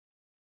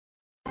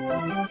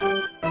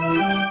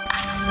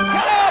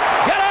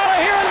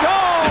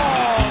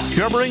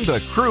Covering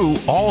the Crew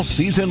all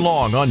season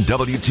long on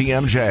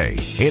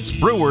WTMJ, it's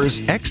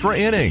Brewers Extra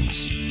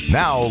Innings.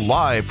 Now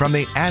live from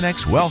the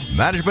Annex Wealth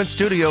Management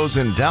Studios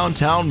in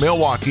downtown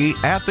Milwaukee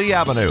at the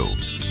Avenue.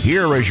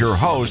 Here is your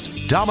host,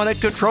 Dominic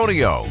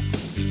Cotroneo.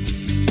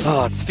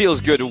 Oh, it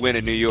feels good to win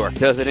in New York,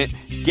 doesn't it?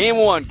 Game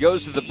 1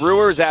 goes to the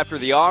Brewers after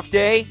the off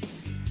day.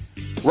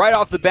 Right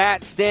off the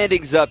bat,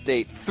 standings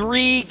update.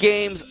 3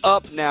 games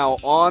up now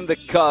on the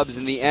Cubs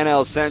in the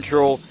NL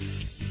Central,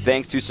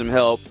 thanks to some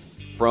help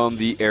from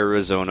the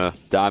Arizona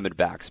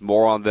Diamondbacks.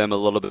 More on them a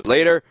little bit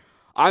later.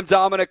 I'm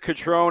Dominic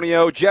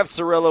Cotroneo. Jeff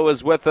Cirillo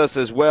is with us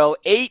as well.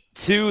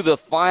 8-2 the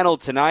final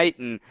tonight.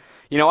 And,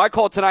 you know, I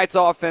call tonight's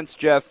offense,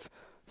 Jeff,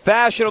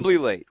 fashionably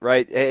late,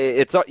 right?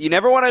 You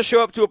never want to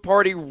show up to a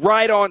party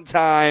right on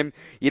time.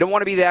 You don't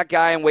want to be that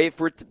guy and wait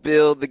for it to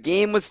build. The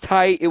game was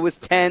tight. It was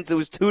tense. It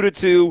was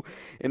 2-2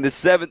 in the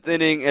 7th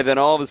inning. And then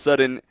all of a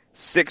sudden,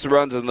 6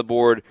 runs on the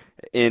board.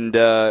 And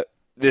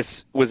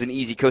this was an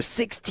easy coast.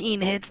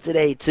 16 hits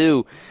today,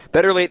 too.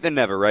 Better late than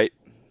never, right?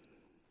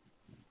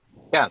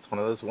 Yeah, it's one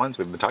of those ones.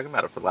 We've been talking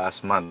about it for the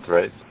last month,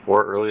 right?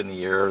 Before early in the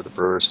year, the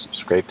Brewers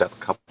scraped up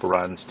a couple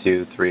runs,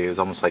 2, 3. It was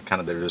almost like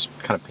they were just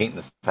kind of painting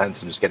the fence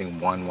and just getting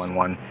 1,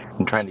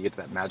 and trying to get to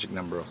that magic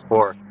number of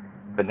 4.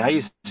 But now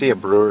you see a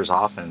Brewers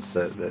offense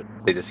that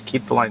they just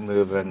keep the line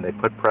moving, they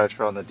put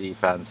pressure on the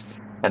defense,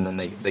 and then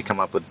they come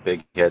up with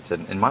big hits.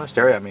 And in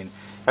Monasterio, I mean,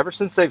 ever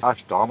since they've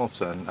watched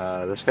Donaldson,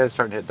 this guy's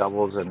starting to hit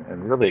doubles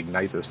and really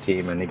ignite this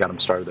team, and he got him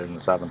started there in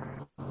the 7th.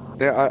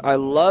 Yeah, I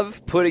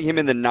love putting him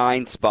in the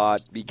 9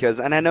 spot because,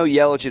 and I know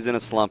Yelich is in a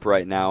slump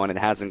right now and it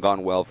hasn't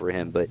gone well for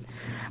him, but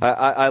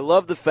I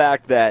love the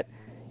fact that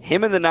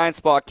him in the 9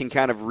 spot can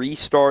kind of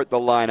restart the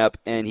lineup,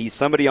 and he's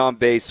somebody on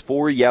base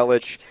for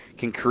Yelich,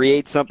 can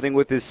create something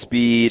with his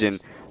speed,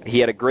 and he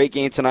had a great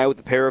game tonight with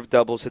a pair of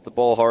doubles, hit the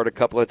ball hard a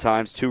couple of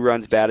times, 2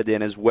 runs batted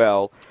in as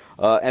well.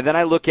 And then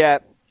I look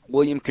at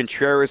William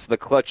Contreras, the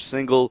clutch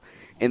single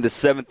in the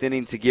 7th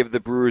inning to give the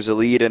Brewers a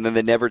lead, and then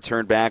they never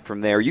turned back from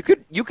there. You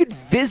could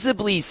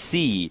visibly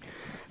see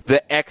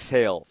the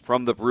exhale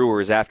from the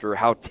Brewers after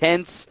how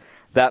tense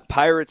that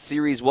Pirates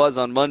series was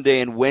on Monday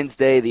and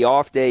Wednesday, the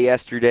off day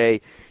yesterday.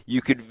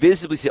 You could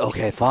visibly see,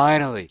 okay,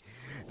 finally,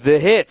 the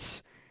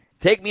hits.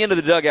 Take me into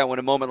the dugout when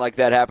a moment like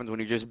that happens, when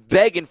you're just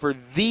begging for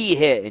the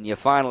hit, and you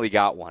finally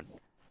got one.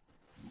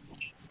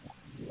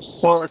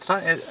 Well, it's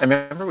not. I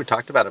remember we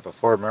talked about it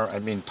before.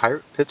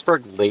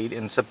 Pittsburgh late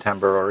in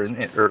September or in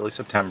early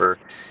September,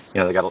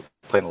 they got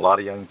playing a lot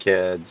of young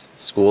kids.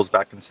 School's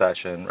back in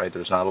session, right?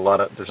 There's not a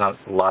lot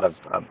of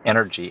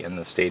energy in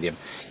the stadium.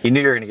 You knew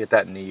you were going to get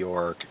that in New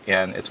York,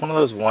 and it's one of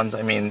those ones.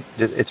 I mean,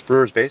 it's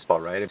Brewers baseball,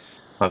 right?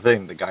 One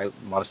thing, the guy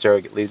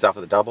Monasterio leads off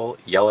with a double.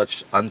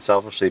 Yelich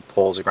unselfishly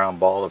pulls a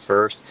ground ball to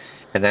first,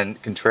 and then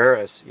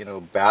Contreras,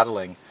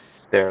 battling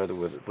there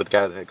with the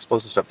guy with the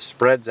explosive stuff,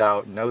 spreads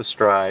out, no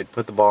stride,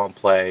 put the ball in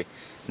play,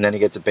 and then he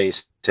gets a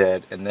base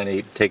hit, and then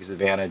he takes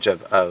advantage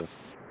of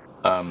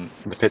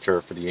the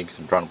pitcher for the Yanks.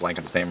 I'm drawing a blank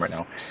on his name right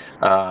now.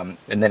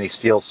 And then he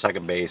steals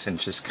second base and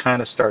just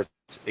kind of starts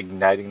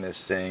igniting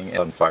this thing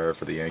on fire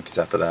for the Yankees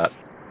after that.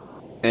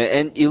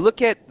 And you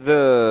look at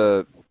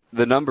the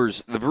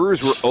numbers, the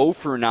Brewers were 0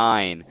 for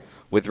 9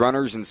 with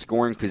runners in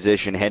scoring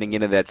position heading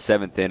into that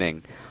 7th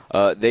inning.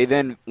 They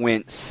then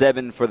went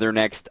 7 for their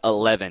next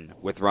 11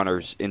 with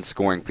runners in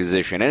scoring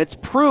position. And it's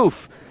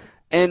proof,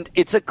 and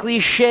it's a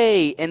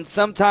cliche, and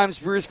sometimes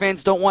Brewers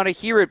fans don't want to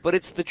hear it, but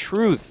it's the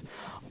truth.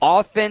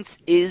 Offense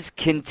is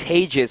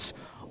contagious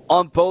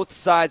on both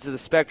sides of the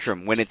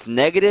spectrum. When it's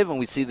negative, and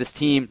we see this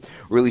team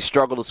really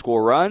struggle to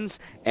score runs,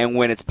 and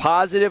when it's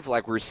positive,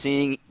 like we're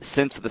seeing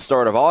since the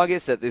start of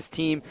August, that this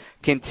team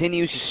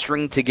continues to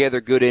string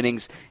together good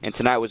innings, and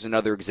tonight was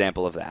another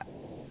example of that.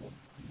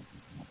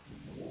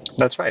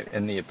 That's right,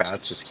 and the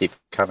at-bats just keep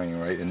coming,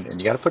 right? And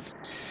you got to put,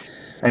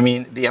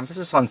 the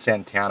emphasis on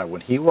Santana.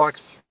 When he walks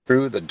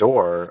through the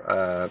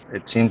door,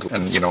 it seems,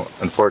 and,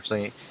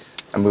 unfortunately,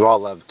 and we all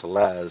love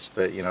Tellez,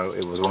 but,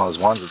 it was one of those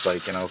ones that's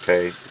like,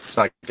 okay, it's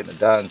not getting it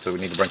done, so we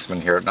need to bring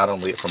someone here, not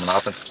only from an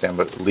offensive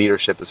standpoint, but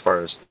leadership as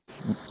far as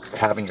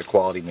having a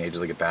quality major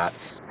league at-bat,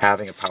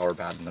 having a power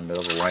bat in the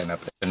middle of the lineup,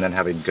 and then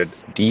having good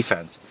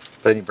defense.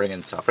 But then you bring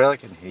in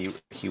Sofrelic, and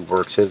he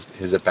works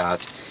his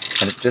at-bats,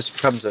 and it just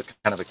becomes a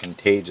kind of a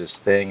contagious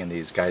thing, and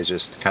these guys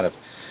just kind of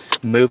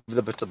move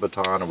the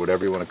baton or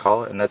whatever you want to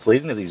call it, and that's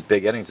leading to these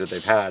big innings that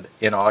they've had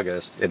in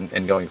August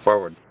and going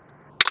forward.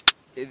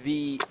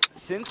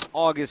 Since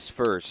August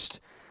 1st,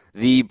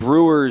 the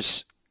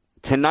Brewers,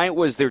 tonight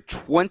was their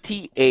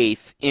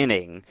 28th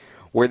inning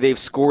where they've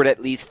scored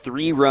at least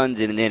 3 runs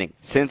in an inning.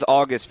 Since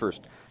August 1st,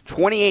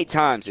 28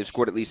 times they've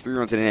scored at least 3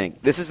 runs in an inning.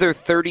 This is their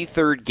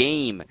 33rd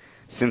game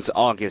since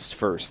August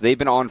 1st. They've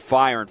been on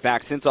fire. In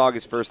fact, since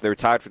August 1st, they're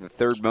tied for the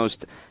 3rd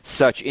most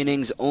such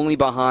innings, only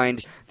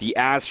behind the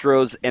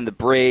Astros and the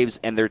Braves,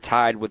 and they're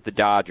tied with the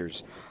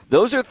Dodgers.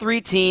 Those are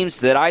 3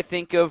 teams that I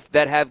think of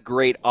that have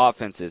great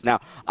offenses.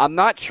 Now, I'm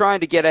not trying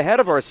to get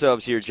ahead of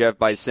ourselves here, Jeff,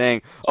 by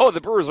saying,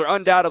 the Brewers are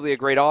undoubtedly a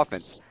great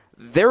offense.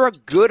 they're a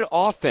good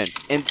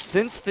offense. And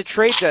since the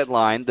trade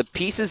deadline, the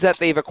pieces that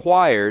they've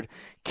acquired,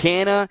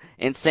 Canna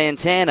and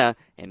Santana,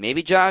 and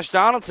maybe Josh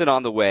Donaldson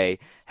on the way,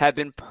 have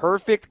been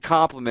perfect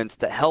complements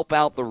to help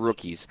out the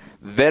rookies.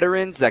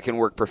 Veterans that can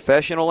work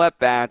professional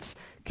at-bats,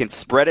 can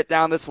spread it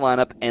down this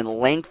lineup, and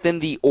lengthen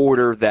the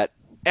order that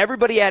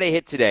everybody had a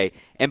hit today,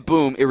 and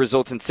boom, it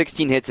results in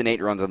 16 hits and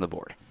 8 runs on the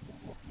board.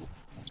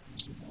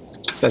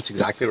 That's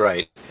exactly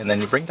right. And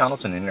then you bring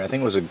Donaldson in here. I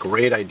think it was a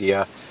great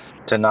idea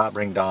to not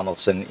bring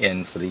Donaldson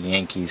in for the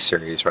Yankees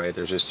series, right?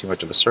 There's just too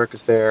much of a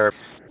circus there.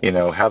 Give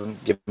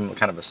him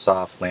kind of a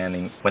soft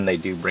landing when they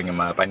do bring him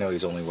up. I know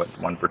he's only,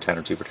 1 for 10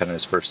 or 2 for 10 in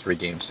his first 3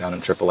 games down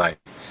in AAA.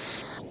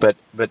 But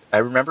I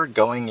remember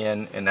going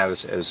in, and I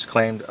was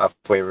claimed off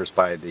waivers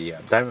by the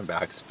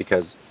Diamondbacks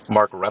because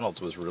Mark Reynolds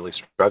was really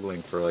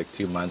struggling for like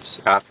 2 months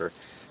after.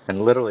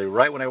 And literally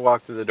right when I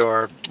walked through the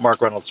door,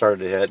 Mark Reynolds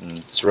started to hit,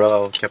 and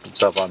Cirillo kept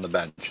himself on the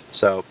bench.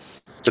 So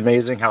it's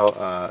amazing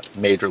how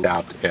Major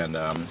adapt and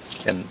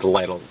the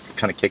light will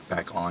kind of kick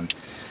back on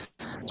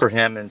for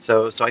him. And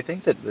so I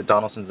think that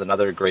Donaldson's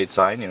another great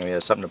sign. He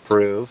has something to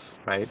prove,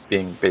 right?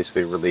 Being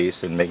basically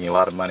released and making a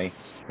lot of money.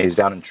 He's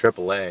down in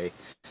AAA.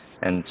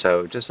 And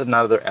so just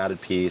another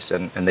added piece,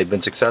 and they've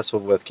been successful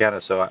with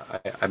Canada, so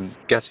I'm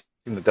guessing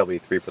that they'll be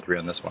 3 for 3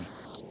 on this one.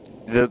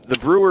 The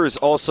Brewers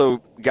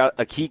also got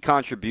a key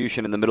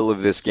contribution in the middle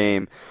of this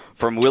game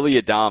from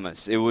Willy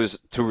Adames. It was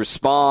to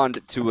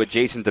respond to a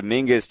Jason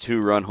Dominguez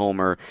 2-run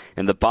homer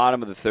in the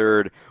bottom of the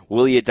third.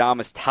 Willy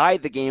Adames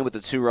tied the game with a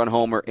 2-run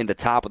homer in the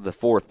top of the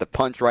fourth, the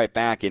punch right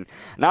back. And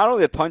not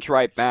only the punch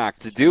right back,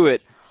 to do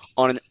it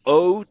on an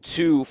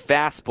 0-2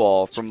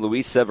 fastball from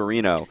Luis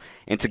Severino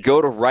and to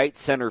go to right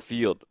center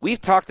field.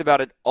 We've talked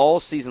about it all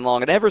season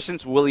long, and ever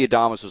since Willy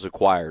Adames was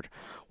acquired.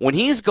 When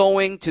he's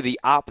going to the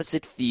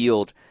opposite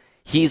field,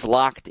 he's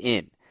locked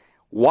in.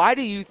 Why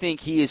do you think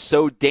he is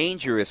so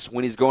dangerous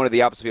when he's going to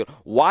the opposite field?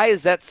 Why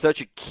is that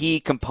such a key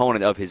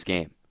component of his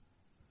game?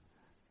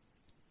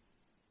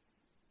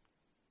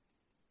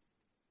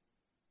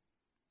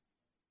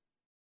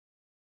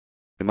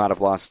 We might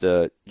have lost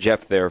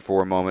Jeff there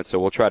for a moment, so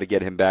we'll try to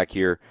get him back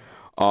here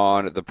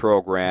on the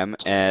program.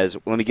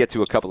 Let me get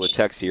to a couple of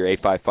texts here.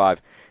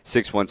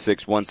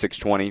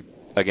 855-616-1620.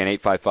 Again,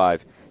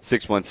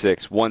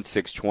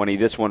 855-616-1620.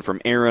 This one from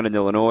Aaron in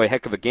Illinois.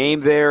 Heck of a game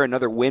there.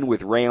 Another win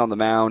with Ray on the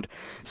mound.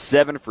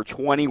 7 for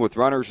 20 with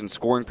runners in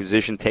scoring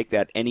position. Take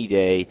that any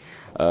day.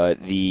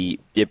 The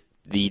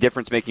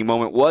difference-making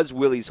moment was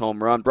Willie's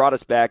home run. Brought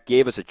us back,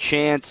 gave us a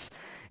chance.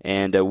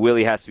 And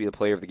Willie has to be the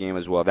player of the game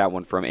as well. That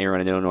one from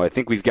Aaron in Illinois. I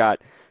think we've got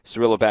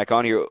Cirillo back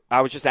on here.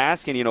 I was just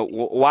asking,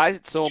 why is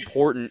it so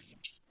important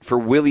for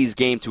Willie's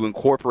game to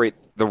incorporate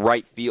the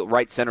right field,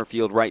 right center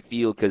field, right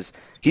field? Because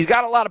he's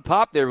got a lot of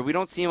pop there, but we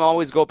don't see him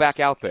always go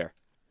back out there.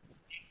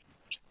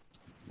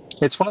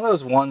 It's one of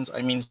those ones,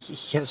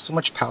 he has so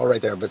much power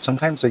right there, but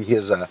sometimes he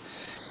has if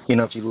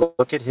you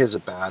look at his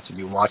at-bats and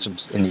you watch him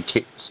and you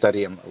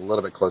study him a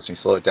little bit closer and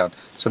you slow it down,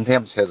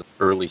 sometimes he has an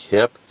early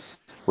hip,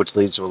 which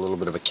leads to a little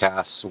bit of a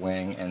cast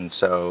swing, and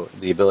so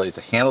the ability to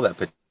handle that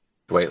pitch,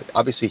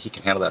 obviously he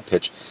can handle that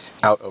pitch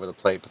out over the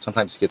plate, but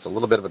sometimes he gets a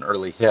little bit of an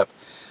early hip,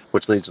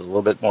 which leads to a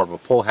little bit more of a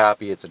pull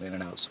happy. It's an in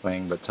and out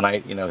swing, but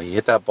tonight, he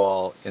hit that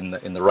ball in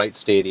the right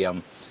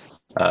stadium,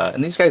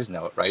 and these guys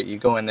know it, right? You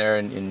go in there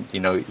and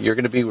you're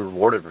going to be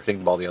rewarded for hitting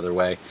the ball the other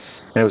way,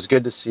 and it was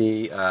good to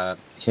see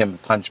him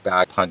punch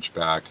back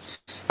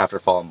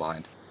after falling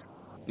behind.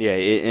 Yeah,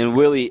 and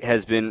Willie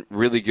has been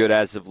really good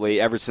as of late,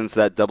 ever since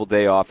that double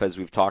day off, as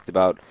we've talked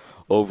about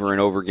over and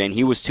over again.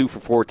 He was 2 for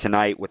 4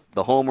 tonight with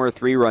the homer,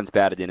 3 runs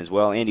batted in as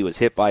well, and he was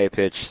hit by a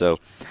pitch, so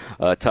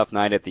a tough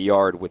night at the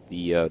yard with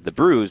the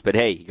Brews, but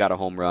hey, he got a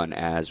home run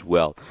as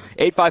well.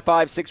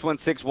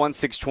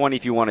 855-616-1620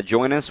 if you want to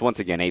join us. Once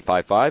again,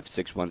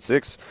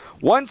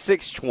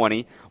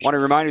 855-616-1620. Want to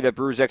remind you that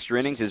Brewers Extra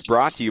Innings is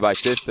brought to you by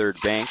Fifth Third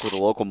Bank with a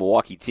local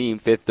Milwaukee team.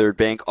 Fifth Third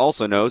Bank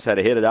also knows how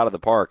to hit it out of the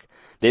park.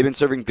 They've been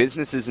serving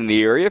businesses in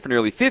the area for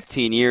nearly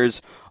 15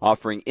 years,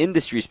 offering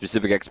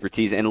industry-specific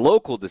expertise and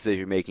local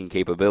decision-making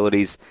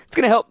capabilities. It's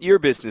going to help your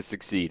business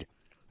succeed.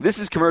 This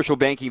is commercial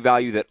banking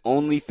value that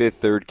only Fifth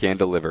Third can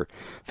deliver.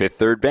 Fifth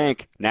Third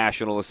Bank,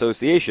 National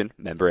Association,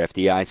 member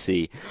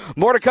FDIC.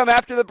 More to come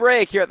after the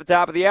break here at the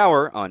top of the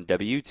hour on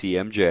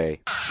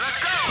WTMJ.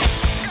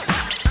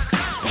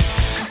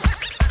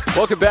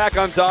 Welcome back.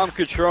 I'm Dom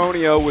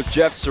Cotroneo with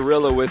Jeff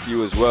Cirillo with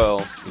you as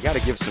well. We got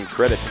to give some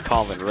credit to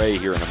Colin Ray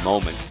here in a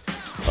moment.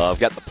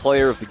 I've got the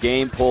player of the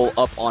game poll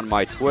up on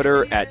my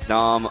Twitter at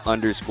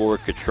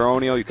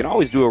Dom_Cotroneo. You can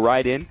always do a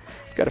write-in.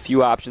 I've got a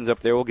few options up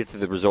there. We'll get to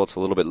the results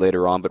a little bit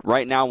later on. But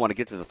right now I want to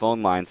get to the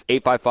phone lines.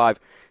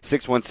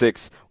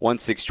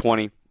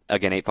 855-616-1620.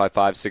 Again,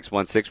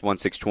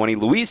 855-616-1620.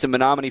 Luis in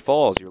Menominee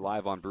Falls, you're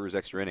live on Brewers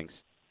Extra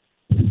Innings.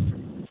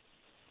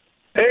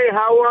 Hey,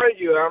 how are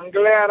you? I'm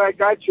glad I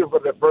got you for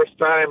the first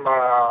time.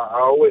 I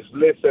always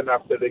listen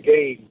after the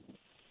game.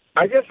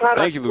 I just had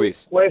a quick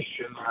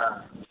question.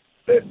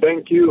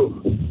 Thank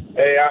you.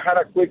 Hey, I had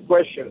a quick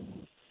question.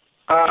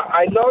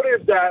 I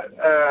noticed that,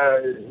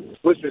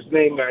 what's his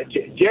name?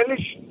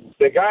 Jelish,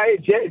 the guy,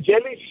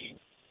 Jelish,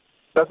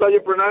 That's how you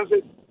pronounce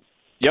it?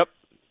 Yep.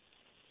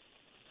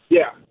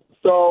 Yeah.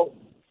 So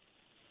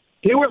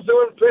he was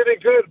doing pretty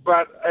good,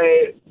 but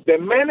the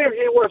minute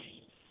he was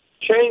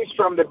changed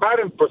from the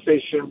batting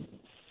position,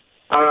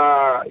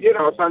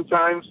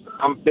 sometimes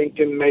I'm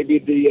thinking maybe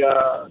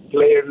the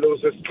player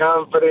loses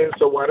confidence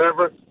or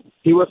whatever.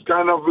 He was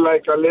kind of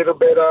like a little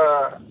bit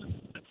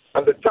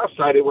on the tough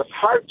side. It was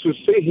hard to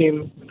see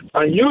him,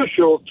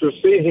 unusual to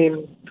see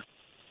him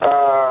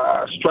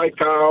strike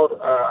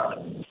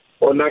out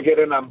or not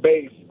getting on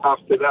base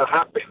after that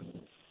happened.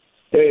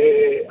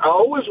 I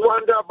always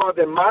wonder about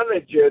the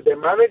manager. The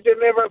manager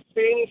never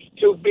seems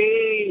to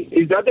be.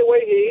 Is that the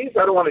way he is?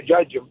 I don't want to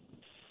judge him.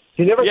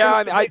 He never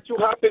seems to be too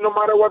happy, no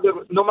matter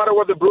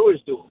what the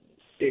Brewers do.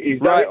 Is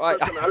that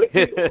his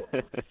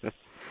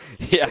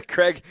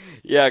personality?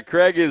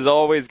 Craig has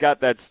always got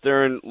that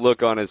stern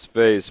look on his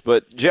face.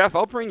 But, Jeff,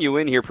 I'll bring you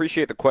in here.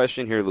 Appreciate the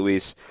question here,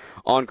 Luis,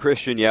 on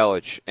Christian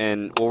Yelich.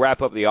 And we'll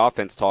wrap up the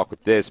offense talk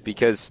with this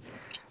because,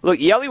 look,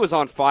 Yelly was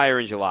on fire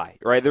in July,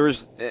 right?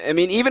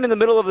 Even in the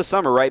middle of the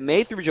summer, right?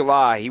 May through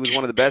July, he was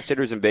one of the best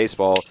hitters in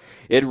baseball.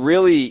 It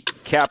really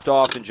capped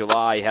off in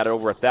July. He had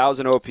over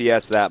 1,000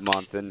 OPS that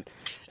month. And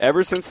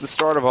ever since the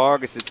start of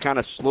August, it's kind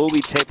of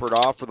slowly tapered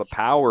off for the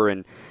power,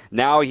 and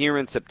now here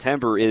in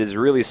September, it is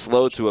really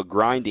slow to a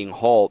grinding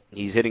halt.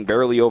 He's hitting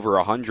barely over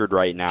 100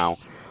 right now.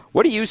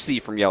 What do you see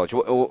from Yelich?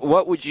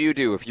 What would you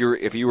do if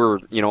you were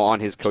on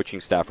his coaching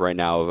staff right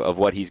now of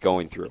what he's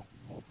going through?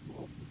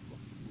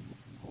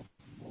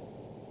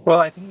 Well,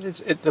 I think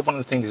it's one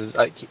of the things is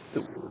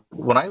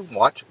when I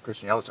watch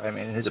Christian Yelich,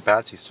 in his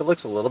at-bats, he still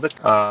looks a little bit.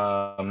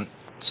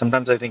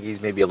 Sometimes I think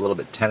he's maybe a little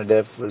bit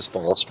tentative with his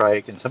ball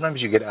strike, and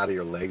sometimes you get out of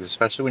your legs,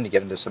 especially when you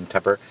get into some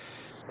temper.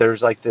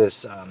 There's like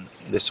this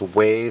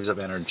waves of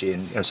energy,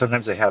 and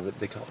sometimes they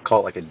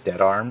call it like a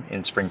dead arm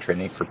in spring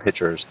training for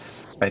pitchers.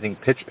 I think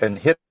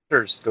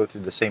hitters go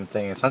through the same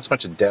thing. It's not so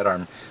much a dead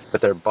arm,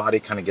 but their body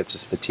kind of gets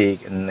this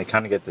fatigue, and then they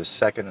kind of get this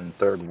second and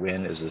third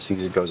wind as the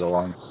season goes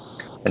along.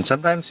 And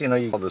sometimes, you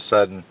all of a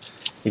sudden,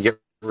 you get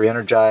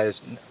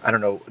re-energized. I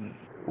don't know,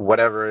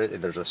 whatever.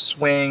 There's a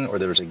swing, or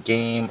there's a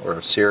game, or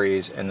a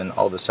series, and then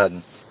all of a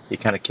sudden, you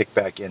kind of kick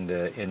back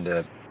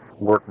into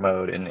work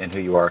mode and who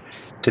you are.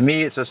 To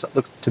me, it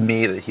looks to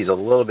me that he's a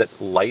little bit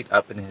light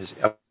up in his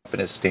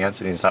stance,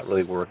 and he's not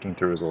really working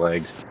through his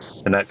legs,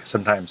 and that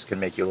sometimes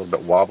can make you a little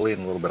bit wobbly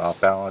and a little bit off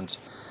balance.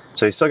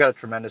 So he's still got a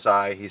tremendous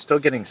eye. He's still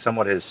getting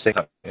somewhat his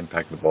single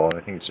impact of the ball.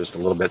 And I think it's just a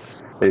little bit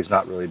that he's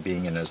not really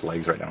being in his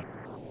legs right now.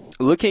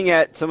 Looking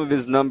at some of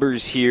his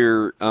numbers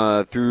here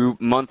through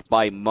month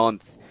by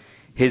month,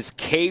 his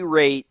K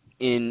rate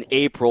in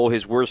April,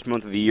 his worst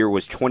month of the year,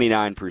 was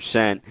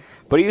 29%.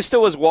 But he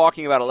still was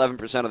walking about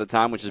 11% of the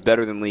time, which is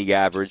better than league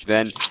average.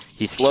 Then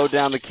he slowed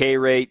down the K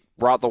rate,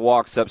 brought the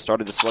walks up,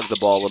 started to slug the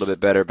ball a little bit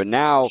better. But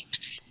now,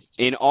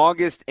 in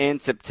August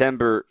and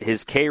September,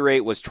 his K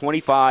rate was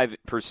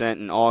 25%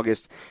 in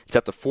August. It's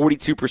up to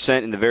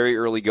 42% in the very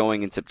early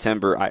going in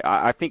September.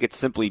 I think it's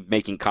simply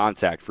making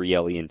contact for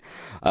Yelly. And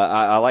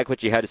I like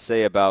what you had to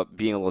say about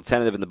being a little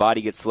tentative and the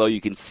body gets slow.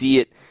 You can see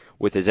it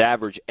with his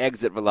average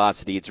exit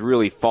velocity. It's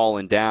really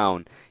fallen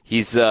down.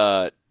 He's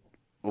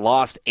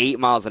lost 8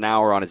 miles an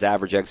hour on his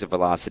average exit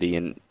velocity.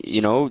 And,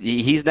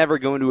 he's never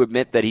going to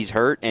admit that he's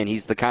hurt, and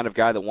he's the kind of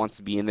guy that wants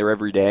to be in there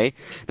every day.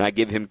 And I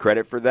give him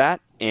credit for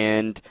that.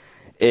 And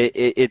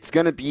it's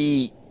going to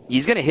be –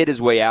 he's going to hit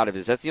his way out of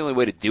this. That's the only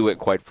way to do it,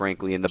 quite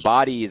frankly. And the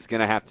body is going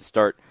to have to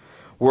start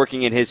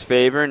working in his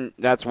favor, and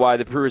that's why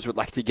the Brewers would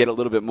like to get a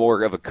little bit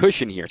more of a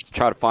cushion here to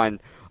try to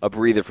find a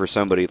breather for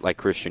somebody like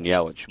Christian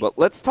Yelich. But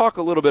let's talk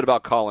a little bit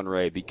about Colin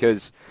Ray,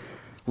 because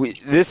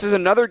this is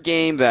another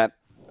game that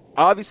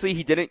obviously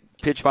he didn't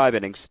pitch 5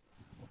 innings.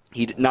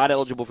 He's not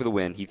eligible for the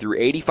win. He threw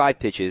 85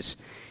 pitches.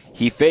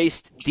 He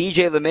faced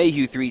DJ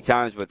LeMahieu 3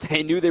 times, but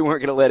they knew they weren't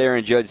going to let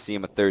Aaron Judge see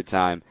him a 3rd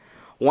time.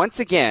 Once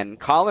again,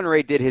 Colin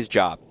Ray did his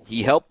job.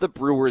 He helped the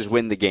Brewers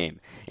win the game.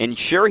 And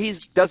sure, he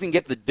doesn't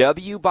get the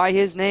W by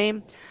his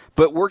name,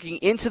 but working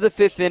into the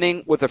 5th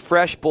inning with a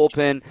fresh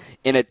bullpen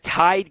in a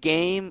tied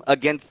game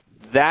against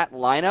that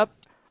lineup,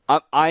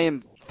 I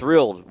am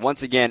thrilled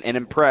once again and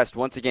impressed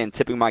once again,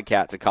 tipping my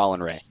cap to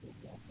Colin Ray.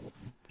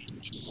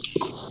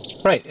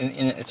 Right,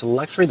 and it's a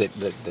luxury that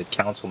the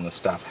council and the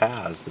staff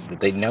has, that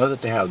they know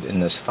that they have in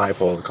this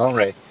 5-hole. Colin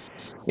Ray,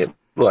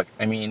 look,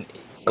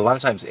 a lot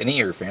of times any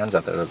of your fans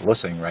out there are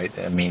listening, right?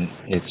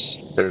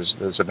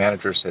 There's a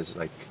manager who says,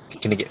 like,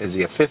 is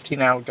he a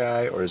 15-out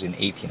guy or is he an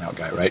 18-out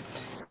guy, right?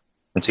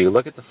 And so you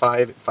look at the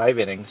five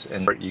innings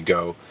and you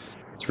go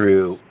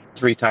through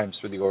 3 times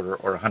through the order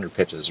or 100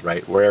 pitches,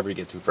 right? Wherever you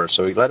get to first.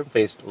 So he let him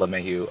face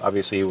LeMahieu.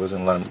 Obviously, he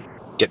wasn't letting him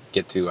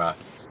get to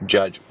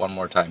Judge one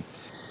more time.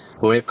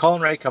 But we have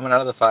Colin Ray coming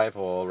out of the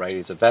 5-hole, right?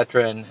 He's a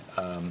veteran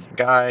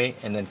guy,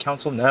 and then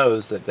council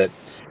knows that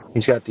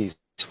he's got these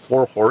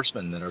 4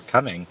 horsemen that are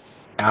coming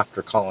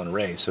after Colin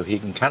Ray, so he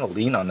can kind of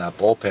lean on that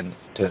bullpen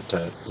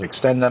to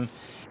extend them,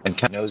 and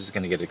kind of knows he's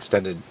going to get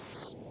extended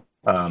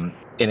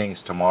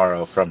innings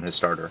tomorrow from his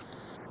starter.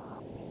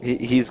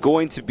 He's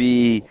going to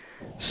be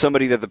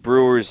somebody that the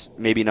Brewers,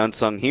 maybe an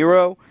unsung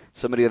hero,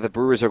 somebody that the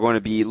Brewers are going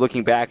to be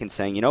looking back and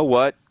saying, you know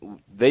what,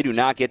 they do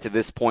not get to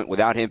this point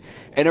without him.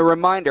 And a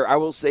reminder, I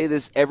will say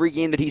this every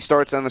game that he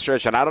starts on the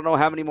stretch, and I don't know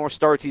how many more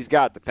starts he's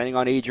got, depending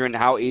on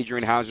how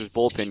Adrian Hauser's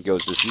bullpen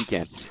goes this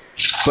weekend.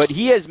 But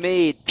he has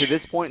made, to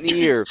this point in the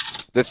year,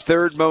 the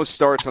third most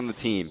starts on the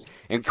team.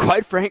 And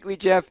quite frankly,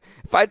 Jeff,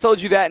 if I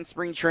told you that in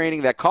spring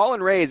training, that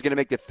Colin Ray is going to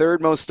make the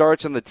third most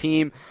starts on the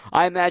team,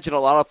 I imagine a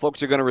lot of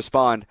folks are going to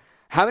respond,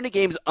 how many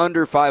games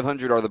under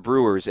 500 are the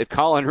Brewers if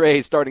Colin Ray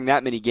is starting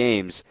that many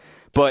games?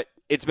 But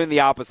it's been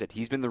the opposite.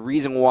 He's been the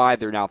reason why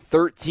they're now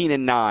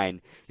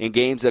 13-9 in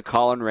games that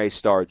Colin Ray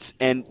starts.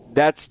 And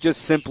that's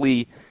just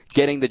simply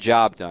getting the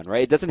job done,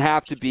 right? It doesn't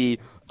have to be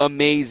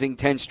amazing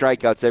 10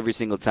 strikeouts every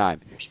single time.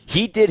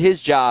 He did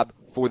his job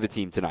for the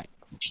team tonight.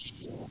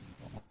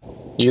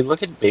 You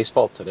look at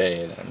baseball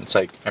today, and it's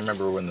like, I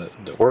remember when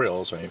the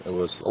Orioles, right, it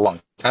was a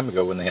long time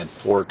ago when they had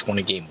 4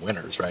 20-game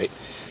winners, right?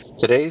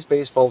 Today's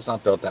baseball is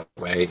not built that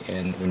way,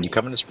 and when you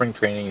come into spring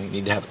training, you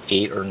need to have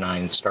 8 or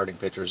 9 starting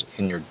pitchers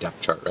in your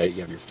depth chart, right?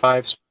 You have your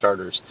 5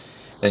 starters,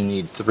 then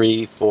you need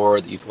 3,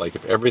 4, that you, like,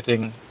 if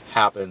everything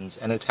happens,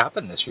 and it's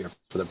happened this year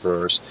for the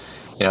Brewers.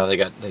 You know,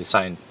 they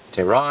signed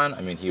Tehran.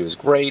 I mean, he was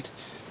great.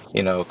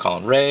 You know,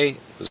 Colin Ray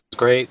was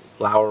great.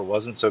 Lauer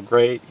wasn't so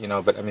great, you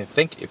know, but I mean,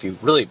 think if you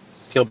really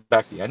peel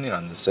back the onion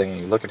on this thing and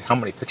you look at how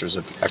many pitchers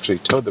have actually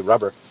towed the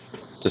rubber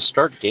to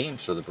start games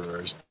for the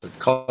Brewers,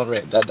 Colin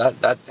Ray,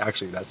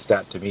 that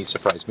stat to me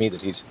surprised me that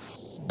he's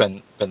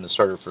been the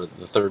starter for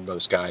the third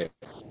most guy.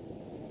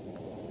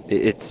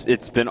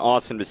 It's been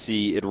awesome to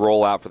see it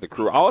roll out for the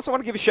crew. I also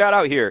want to give a shout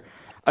out here.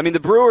 I mean,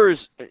 the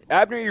Brewers,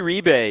 Abner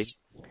Uribe,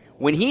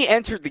 when he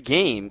entered the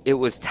game, it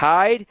was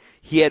tied.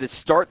 He had to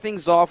start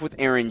things off with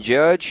Aaron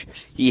Judge.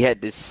 He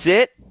had to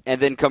sit and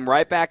then come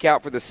right back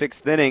out for the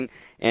 6th inning.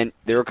 And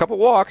there were a couple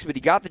walks, but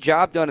he got the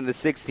job done in the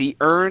 6th. He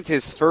earns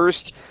his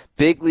first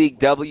big league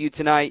W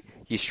tonight.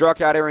 He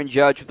struck out Aaron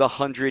Judge with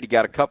 100. He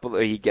got a couple.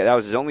 That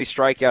was his only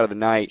strikeout of the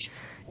night.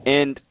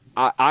 And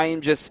I am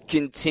just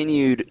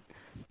continued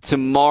to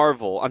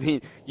marvel. I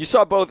mean, you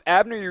saw both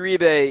Abner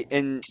Uribe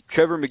and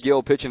Trevor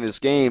McGill pitch in this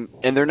game,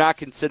 and they're not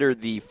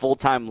considered the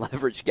full-time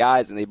leverage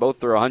guys, and they both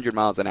throw 100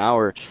 miles an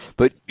hour.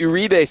 But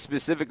Uribe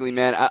specifically,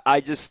 man, I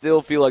just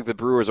still feel like the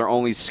Brewers are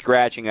only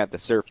scratching at the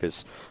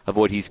surface of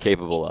what he's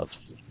capable of.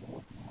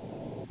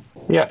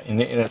 Yeah, and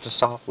it's a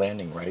soft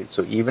landing, right?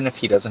 So even if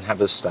he doesn't have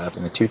his stuff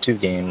in a 2-2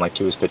 game like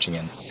he was pitching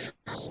in,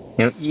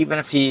 you know, even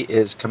if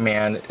his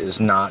command is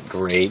not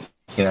great,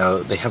 you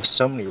know, they have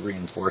so many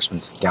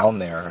reinforcements down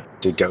there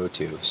to go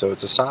to. So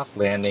it's a soft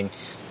landing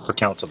for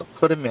Counsell to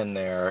put him in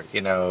there. You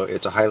know,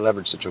 it's a high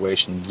leverage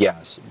situation,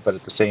 yes, but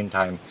at the same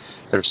time,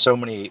 there's so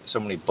many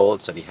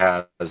bullets that he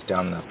has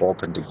down in that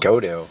bullpen to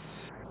go to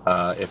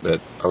if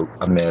it's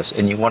a miss.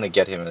 And you want to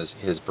get him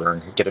his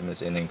burn, get him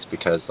his innings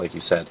because, like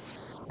you said,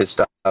 his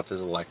stuff is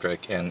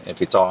electric, and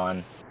if it's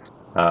on,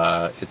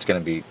 it's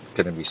going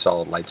to be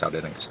solid lights out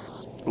innings.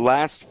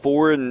 Last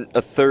 4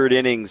 1/3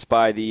 innings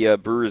by the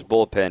Brewers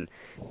bullpen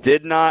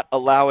did not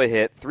allow a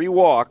hit, 3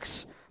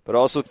 walks, but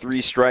also 3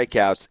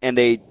 strikeouts, and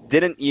they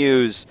didn't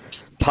use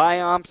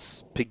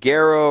Payamps,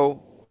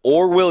 Peguero,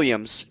 or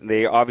Williams.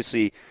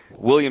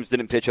 Williams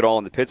didn't pitch at all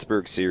in the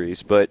Pittsburgh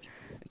series, but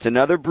it's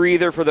another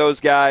breather for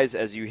those guys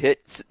as you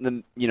hit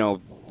the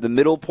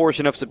middle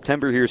portion of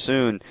September here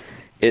soon.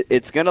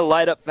 It's going to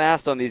light up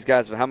fast on these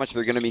guys of how much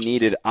they're going to be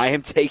needed. I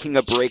am taking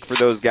a break for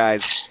those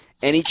guys.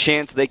 Any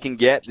chance they can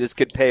get, this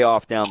could pay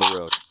off down the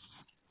road.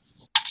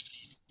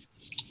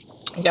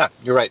 Yeah,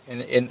 you're right.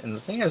 And the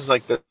thing is,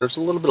 like, there's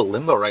a little bit of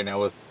limbo right now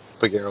with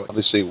Peguero.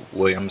 Obviously,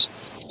 Williams,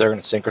 they're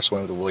going to sink or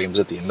swim with Williams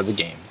at the end of the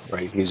game,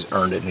 right? He's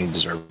earned it and he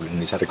deserved it, and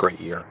he's had a great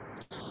year.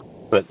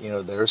 But, you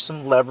know, there's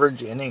some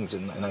leverage innings,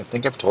 and I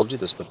think I've told you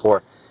this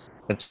before.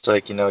 It's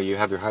like, you know, you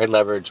have your high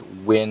leverage,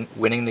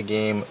 winning the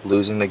game,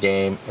 losing the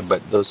game,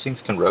 but those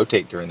things can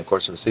rotate during the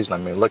course of the season. I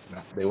mean, look,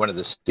 they went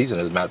into this season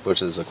as Matt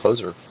Bush is a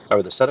closer,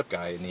 or the setup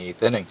guy in the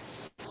 8th inning.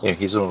 You know,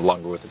 he's no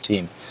longer with the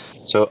team.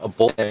 So a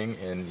bull thing,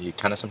 and you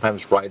kind of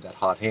sometimes ride that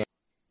hot hand.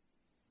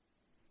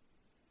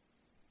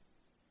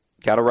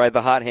 Got to ride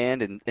the hot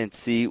hand and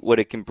see what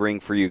it can bring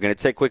for you. Going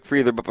to take a quick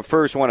breather, but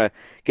first want to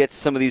get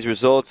some of these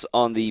results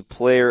on the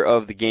player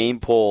of the game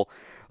poll.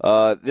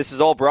 This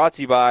is all brought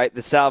to you by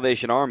the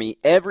Salvation Army.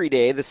 Every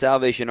day, the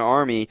Salvation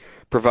Army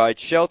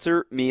provides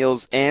shelter,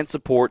 meals, and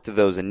support to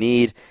those in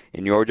need,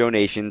 and your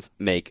donations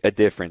make a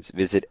difference.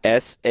 Visit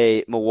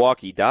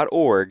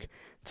samilwaukee.org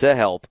to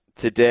help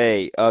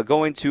today.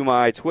 Going to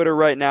my Twitter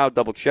right now,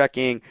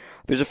 double-checking.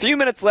 There's a few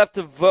minutes left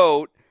to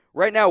vote.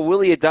 Right now,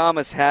 Willie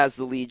Adames has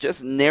the lead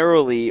just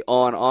narrowly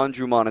on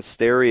Andrew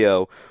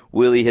Monasterio.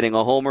 Willie hitting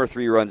a homer,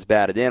 3 runs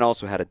batted in.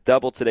 Also had a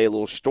double today, a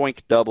little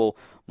stoink double.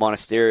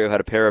 Monasterio had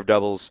a pair of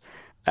doubles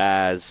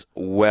as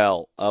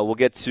well. We'll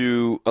get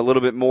to a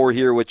little bit more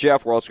here with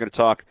Jeff. We're also going to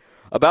talk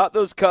about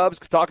those Cubs,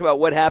 talk about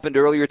what happened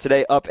earlier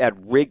today up at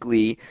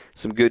Wrigley.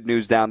 Some good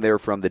news down there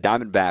from the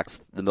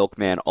Diamondbacks. The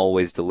Milkman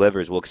always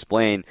delivers. We'll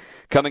explain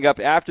coming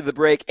up after the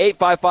break.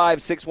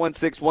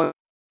 855-616-120.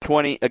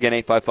 Again,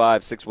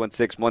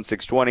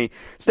 855-616-1620.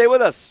 Stay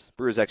with us.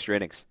 Brewers Extra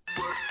Innings.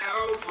 Work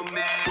out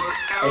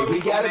Hey, we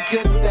got a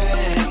good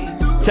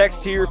thing.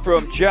 Text here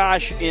from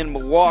Josh in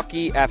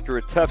Milwaukee after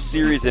a tough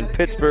series in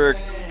Pittsburgh.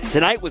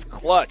 Tonight was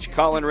clutch.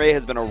 Colin Ray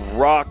has been a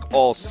rock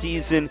all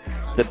season.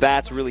 The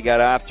Bats really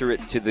got after it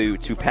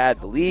to pad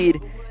the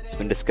lead. It's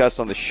been discussed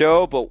on the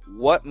show, but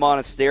what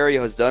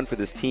Monasterio has done for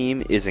this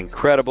team is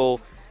incredible.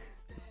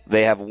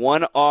 They have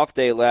one off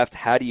day left.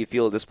 How do you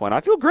feel at this point?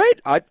 I feel great.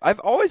 I've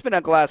always been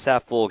a glass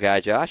half full guy,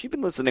 Josh. You've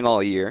been listening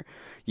all year.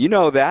 You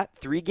know that.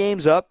 3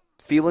 games up,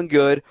 feeling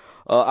good.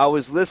 I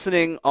was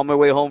listening on my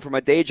way home from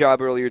my day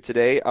job earlier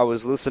today. I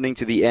was listening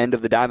to the end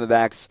of the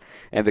Diamondbacks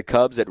and the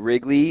Cubs at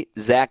Wrigley.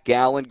 Zach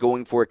Gallen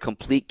going for a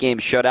complete game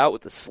shutout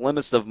with the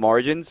slimmest of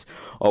margins.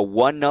 A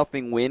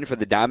 1-0 win for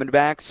the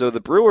Diamondbacks. So the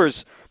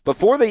Brewers,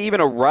 before they even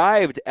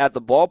arrived at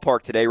the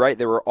ballpark today, right,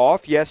 they were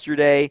off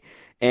yesterday,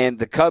 and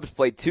the Cubs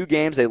played 2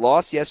 games. They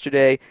lost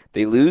yesterday.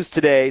 They lose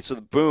today.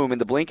 So boom, in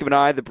the blink of an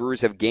eye, the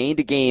Brewers have gained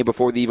a game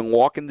before they even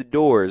walk in the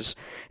doors.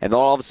 And then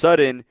all of a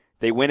sudden,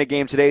 they win a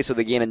game today, so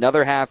they gain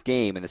another half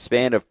game. In the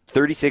span of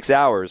 36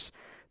 hours,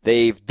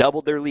 they've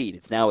doubled their lead.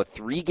 It's now a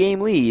 3-game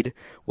lead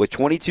with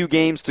 22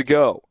 games to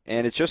go.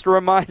 And it's just a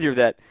reminder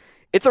that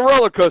it's a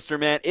roller coaster,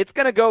 man. It's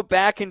going to go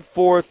back and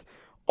forth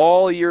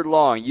all year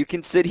long. You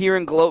can sit here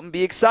and gloat and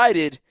be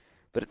excited,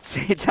 but at the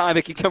same time,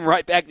 it can come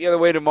right back the other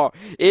way tomorrow.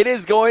 It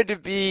is going to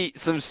be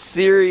some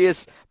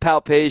serious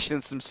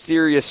palpation, some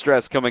serious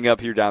stress coming up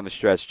here down the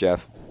stretch,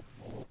 Jeff.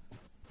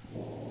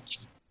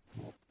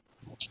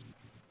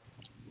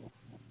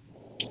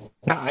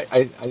 No,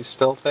 I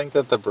still think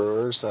that the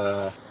Brewers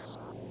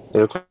they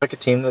look like a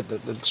team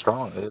that's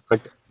strong. They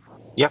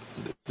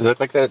look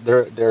like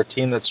they're a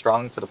team that's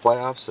strong for the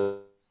playoffs.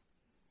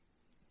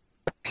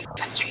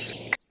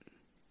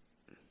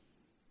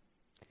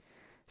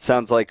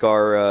 Sounds like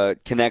our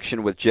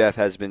connection with Jeff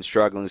has been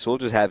struggling, so we'll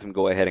just have him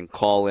go ahead and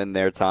call in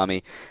there,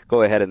 Tommy.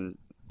 Go ahead and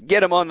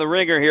get him on the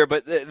ringer here.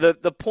 But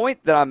the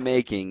point that I'm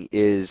making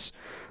is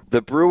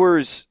the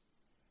Brewers,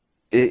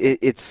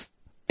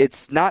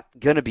 it's not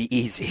going to be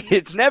easy.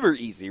 It's never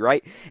easy,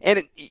 right?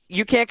 And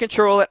you can't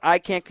control it. I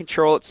can't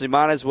control it, so you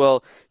might as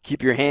well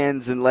keep your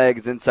hands and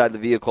legs inside the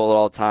vehicle at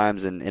all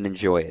times and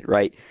enjoy it,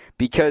 right?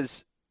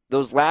 Because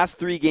those last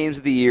 3 games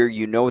of the year,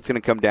 you know it's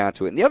going to come down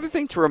to it. And the other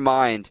thing to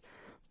remind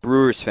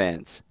Brewers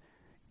fans,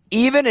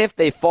 even if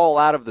they fall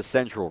out of the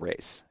Central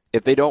race,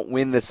 if they don't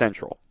win the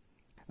Central,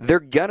 they're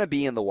going to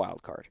be in the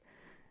wild card.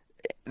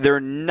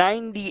 They're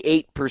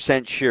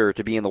 98% sure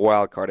to be in the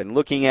wild card. And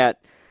looking at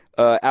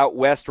out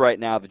west right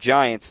now, the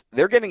Giants,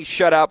 they're getting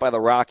shut out by the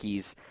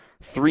Rockies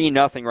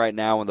 3-0 right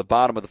now in the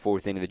bottom of the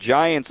 4th inning. The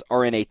Giants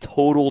are in a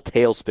total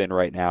tailspin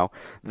right now.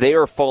 They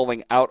are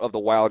falling out of the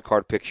wild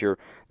card picture.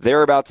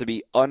 They're about to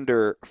be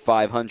under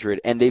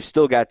 500, and they've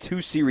still got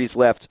 2 series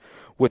left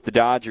with the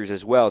Dodgers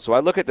as well. So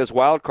I look at this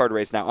wild card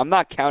race now. I'm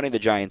not counting the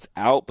Giants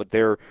out, but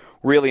they're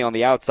really on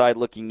the outside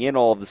looking in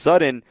all of a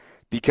sudden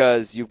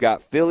because you've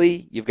got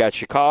Philly, you've got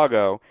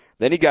Chicago,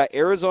 then you got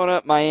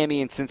Arizona,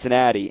 Miami, and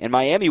Cincinnati. And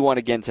Miami won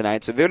again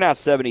tonight, so they're now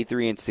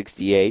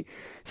 73-68.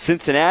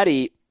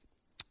 Cincinnati,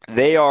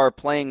 they are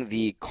playing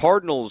the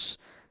Cardinals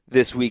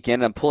this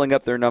weekend. I'm pulling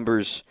up their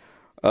numbers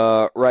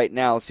right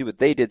now. Let's see what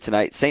they did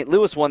tonight. St.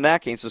 Louis won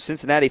that game, so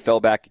Cincinnati fell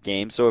back a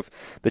game. So if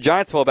the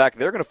Giants fall back,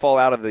 they're going to fall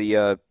out of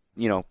the,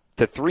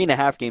 to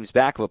 3.5 games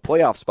back of a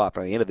playoff spot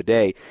by the end of the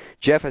day.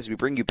 Jeff, as we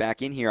bring you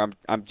back in here,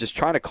 I'm just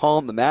trying to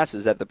calm the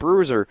masses that the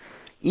Brewers are,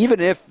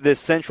 even if this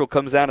Central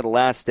comes down to the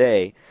last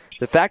day,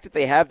 the fact that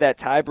they have that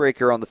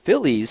tiebreaker on the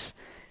Phillies,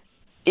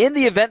 in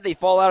the event they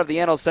fall out of the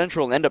NL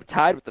Central and end up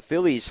tied with the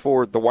Phillies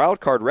for the wild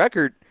card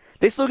record,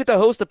 they still get to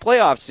host a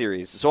playoff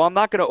series. So I'm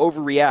not going to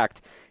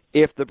overreact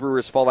if the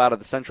Brewers fall out of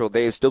the Central.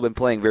 They've still been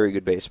playing very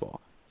good baseball.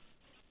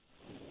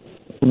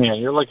 Man,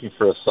 you're looking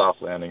for a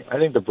soft landing. I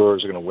think the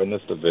Brewers are going to win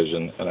this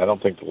division, and I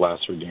don't think the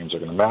last 3 games are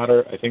going to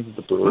matter. I think that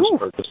the Brewers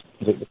are just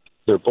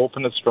their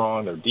bullpen is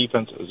strong, their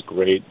defense is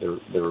great, their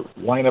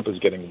lineup is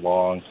getting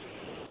long.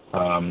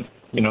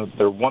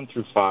 They're 1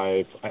 through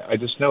 5. I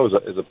just know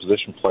as a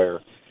position player,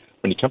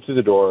 when you come through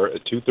the door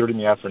at 2:30 in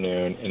the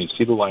afternoon and you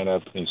see the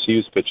lineup and you see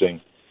who's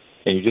pitching,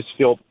 and you just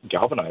feel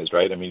galvanized,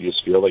 right? I mean, you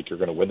just feel like you're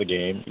going to win the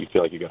game. You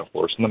feel like you got a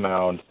horse in the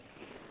mound,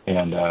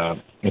 and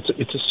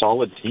it's a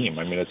solid team.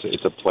 I mean,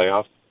 it's a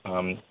playoff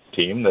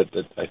team that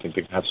I think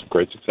they can have some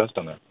great success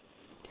down there.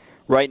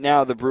 Right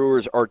now, the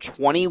Brewers are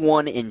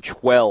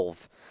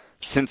 21-12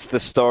 since the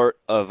start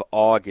of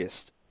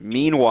August.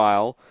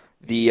 Meanwhile,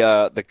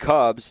 the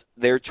Cubs,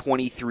 they're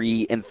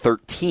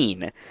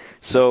 23-13.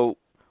 So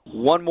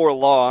 1 more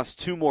loss,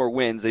 2 more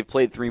wins. They've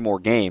played 3 more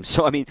games.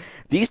 So, I mean,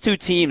 these 2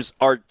 teams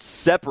are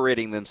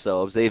separating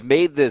themselves. They've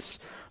made this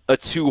a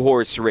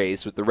 2-horse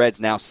race with the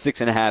Reds now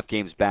 6.5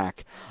 games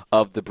back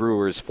of the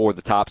Brewers for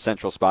the top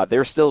Central spot.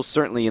 They're still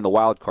certainly in the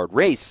wild card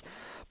race.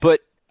 But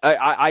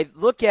I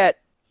look at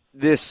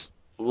this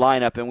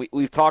lineup, and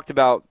we've talked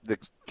about the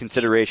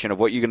consideration of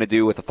what you're going to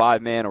do with a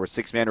 5-man or a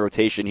 6-man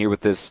rotation here with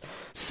this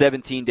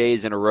 17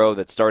 days in a row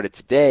that started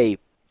today.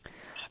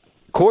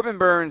 Corbin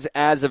Burns,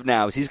 as of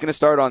now, he's going to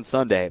start on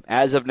Sunday,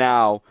 as of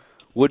now,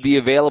 would be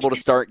available to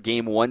start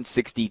game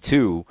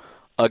 162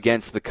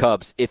 against the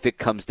Cubs if it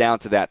comes down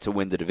to that to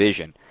win the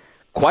division.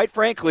 Quite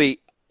frankly,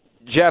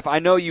 Jeff, I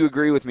know you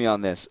agree with me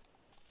on this.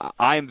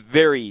 I'm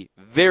very,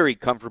 very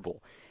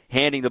comfortable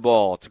handing the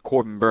ball to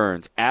Corbin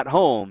Burnes at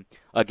home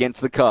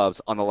against the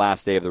Cubs on the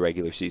last day of the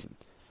regular season.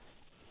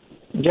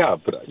 Yeah,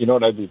 but you know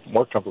what I'd be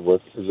more comfortable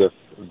with is if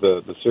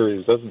the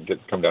series doesn't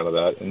come down to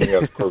that, and you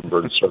have Corbin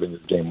Burnes starting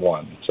game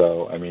one.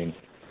 So, I mean,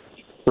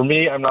 for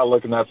me, I'm not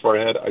looking that far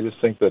ahead. I just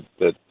think that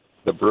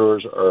the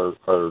Brewers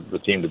are the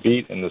team to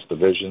beat in this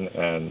division,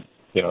 and,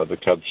 you know, the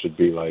Cubs should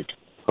be like,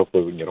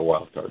 hopefully we can get a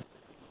wild card.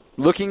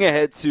 Looking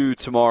ahead to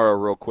tomorrow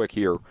real quick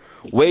here,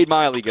 Wade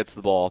Miley gets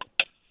the ball.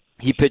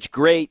 He pitched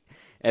great,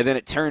 and then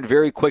it turned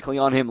very quickly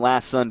on him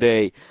last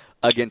Sunday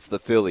against the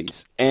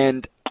Phillies.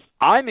 And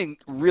I'm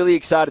really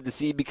excited to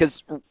see,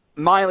 because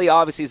Miley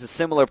obviously is a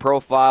similar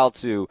profile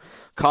to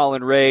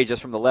Colin Ray,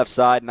 just from the left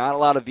side. Not a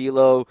lot of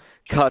velo,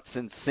 cuts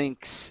and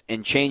sinks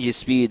and changes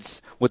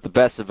speeds with the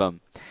best of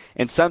them.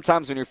 And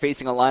sometimes when you're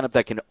facing a lineup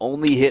that can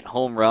only hit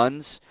home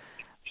runs,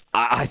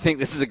 I think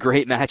this is a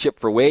great matchup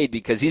for Wade,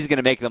 because he's going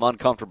to make them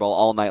uncomfortable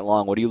all night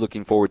long. What are you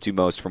looking forward to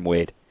most from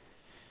Wade?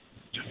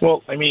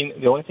 Well, I mean,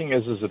 the only thing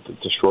is that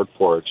it's a short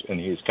porch, and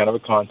he's kind of a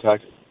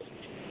contact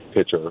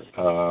pitcher.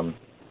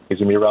 He's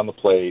going to be around the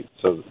plate,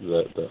 so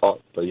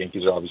the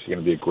Yankees are obviously going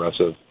to be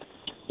aggressive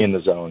in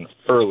the zone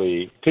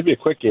early. Could be a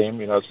quick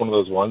game. You know, it's one of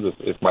those ones.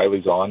 If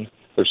Miley's on,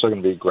 they're still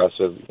going to be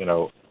aggressive, you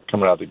know,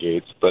 coming out the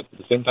gates. But at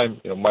the same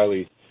time, you know,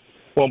 Miley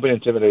won't be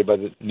intimidated by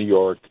the New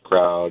York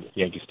crowd,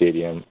 Yankee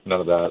Stadium, none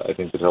of that. I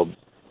think that he'll,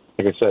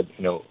 like I said,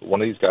 you know,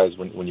 one of these guys,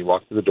 when you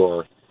walk through the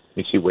door,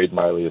 you see Wade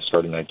Miley is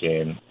starting that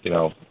game, you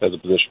know, as a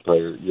position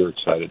player, you're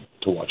excited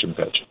to watch him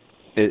pitch.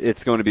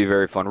 It's going to be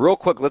very fun. Real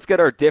quick, let's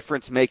get our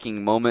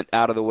difference-making moment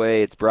out of the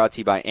way. It's brought to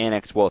you by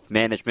Annex Wealth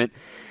Management.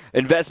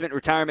 Investment,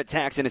 retirement,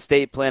 tax, and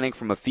estate planning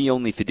from a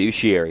fee-only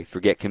fiduciary.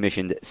 Forget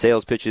commissioned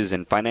sales pitches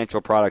and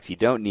financial products you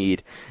don't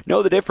need.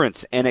 Know the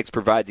difference. Annex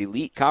provides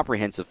elite,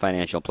 comprehensive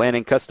financial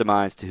planning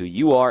customized to who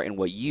you are and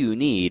what you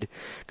need.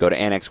 Go to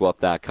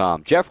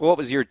annexwealth.com. Jeff, what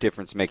was your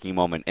difference-making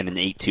moment in an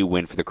 8-2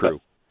 win for the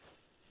Crew?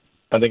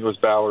 I think it was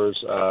Bowers,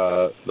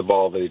 the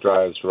ball that he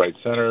drives to right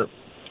center.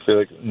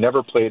 Felix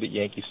never played at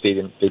Yankee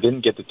Stadium. They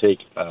didn't get to take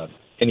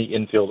any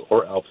infield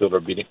or outfield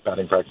or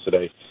batting practice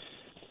today.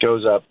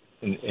 Goes up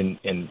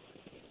and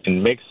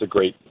makes a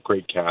great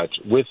catch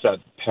with that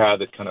pad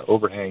that kind of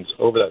overhangs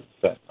over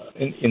that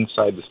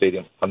inside the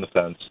stadium on the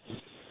fence,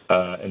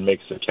 and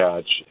makes the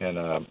catch.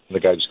 And the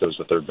guy just goes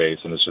to third base,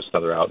 and it's just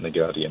another out, and they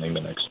get out of the inning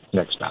the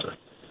next batter.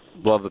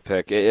 Love the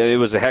pick. It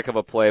was a heck of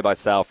a play by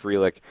Sal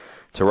Frelick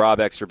to rob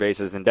extra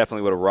bases, and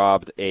definitely would have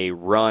robbed a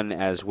run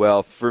as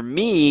well. For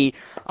me,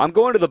 I'm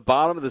going to the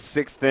bottom of the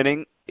sixth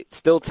inning. It's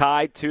still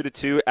tied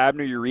 2-2.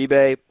 Abner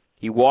Uribe,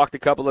 he walked a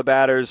couple of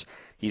batters.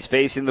 He's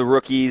facing the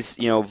rookies,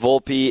 you know,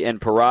 Volpe and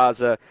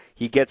Peraza.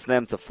 He gets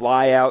them to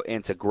fly out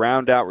and to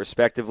ground out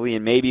respectively,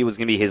 and maybe it was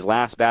going to be his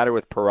last batter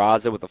with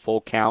Peraza with a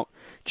full count.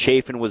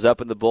 Chafin was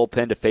up in the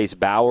bullpen to face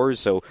Bowers,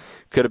 so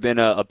could have been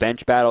a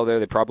bench battle there.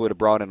 They probably would have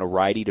brought in a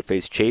righty to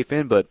face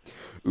Chafin, but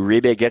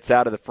Uribe gets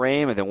out of the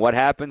frame, and then what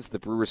happens? The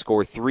Brewers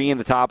score 3 in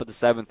the top of the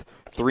 7th,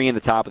 3 in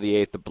the top of the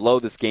 8th to blow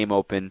this game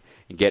open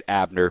and get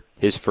Abner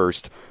his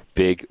first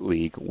big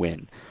league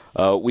win.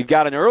 We've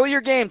got an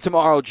earlier game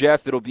tomorrow,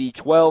 Jeff. It'll be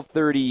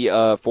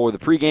 12:30 for the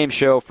pregame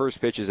show.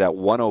 First pitch is at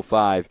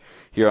 1:05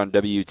 here on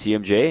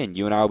WTMJ, and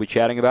you and I will be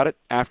chatting about it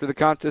after the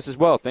contest as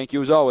well. Thank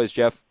you as always,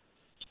 Jeff.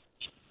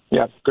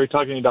 Yeah, great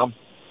talking to you, Dom.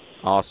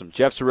 Awesome.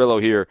 Jeff Cirillo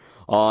here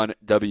on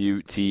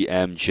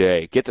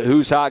WTMJ. Get to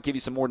Who's Hot, give you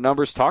some more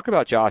numbers, talk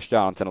about Josh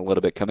Donaldson a little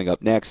bit coming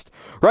up next,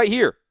 right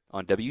here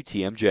on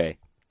WTMJ.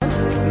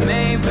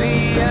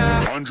 Maybe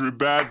 100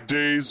 bad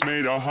days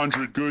made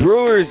 100 good.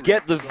 Brewers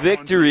get the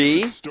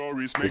victory.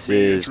 This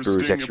is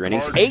Brewers Extra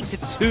Innings.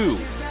 8-2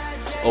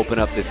 to open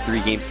up this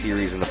 3-game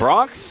series in the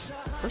Bronx.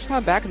 First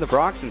time back in the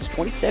Bronx since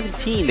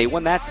 2017. They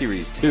won that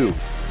series, too.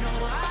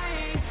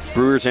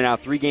 Brewers are now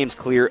 3 games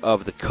clear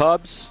of the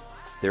Cubs.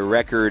 Their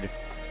record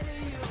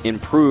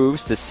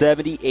improves to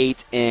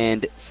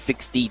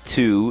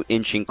 78-62,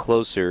 inching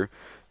closer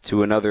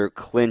to another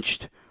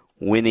clinched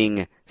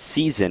winning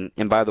season.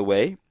 And by the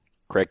way,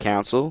 Craig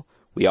Counsell,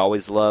 we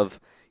always love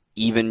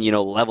even,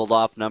 leveled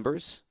off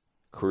numbers.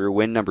 Career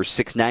win number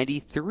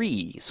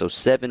 693, so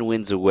 7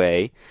 wins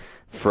away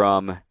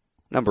from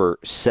number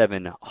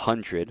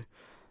 700.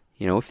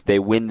 If they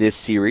win this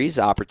series,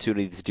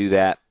 opportunity to do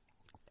that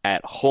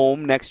at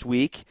home next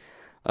week.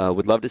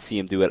 Would love to see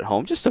him do it at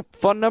home. Just a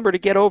fun number to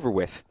get over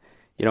with.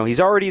 He's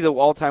already the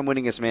all-time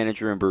winningest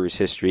manager in Brewers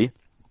history.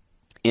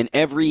 In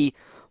every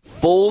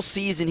full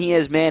season he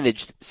has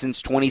managed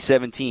since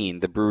 2017,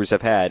 the Brewers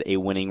have had a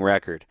winning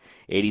record.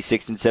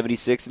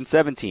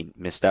 86-76-17.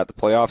 Missed out the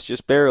playoffs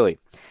just barely.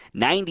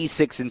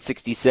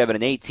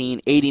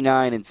 96-67-18.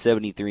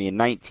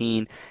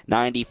 89-73-19.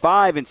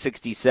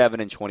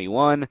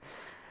 95-67-21.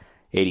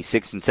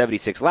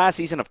 86-76 last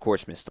season, of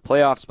course, missed the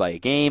playoffs by a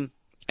game.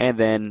 And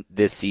then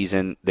this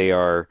season, they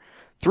are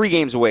 3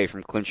 games away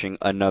from clinching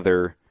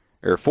another,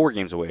 or 4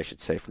 games away, I should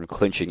say, from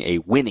clinching a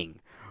winning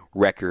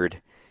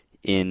record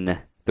in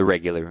the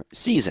regular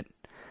season.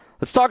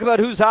 Let's talk about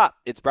who's hot.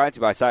 It's brought to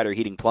you by Cider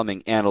Heating,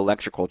 Plumbing, and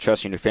Electrical.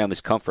 Trusting your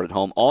family's comfort at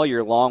home all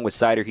year long with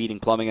Cider Heating,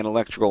 Plumbing, and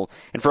Electrical.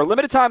 And for a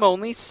limited time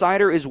only,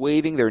 Cider is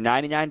waiving their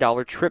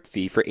 $99 trip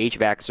fee for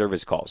HVAC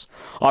service calls.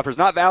 Offers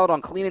not valid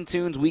on Clean and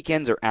Tunes,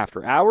 weekends, or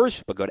after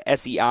hours, but go to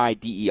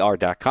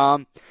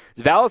SEIDER.com.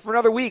 It's valid for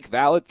another week,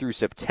 valid through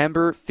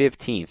September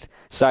 15th.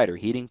 Cider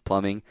Heating,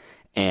 Plumbing,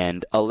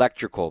 and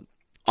Electrical.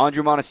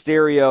 Andrew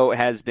Monasterio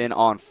has been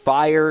on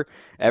fire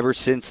ever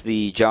since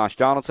the Josh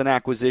Donaldson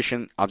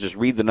acquisition. I'll just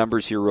read the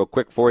numbers here real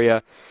quick for you.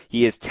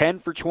 He is 10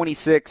 for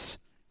 26.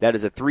 That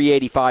is a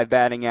 .385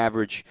 batting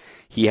average.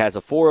 He has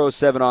a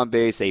 .407 on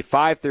base, a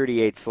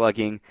 .538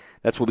 slugging.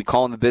 That's what we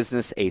call in the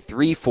business a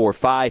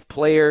 3-4-5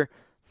 player.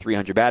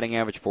 300 batting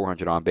average,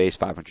 400 on base,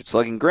 500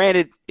 slugging.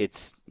 Granted,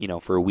 it's,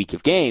 for a week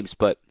of games,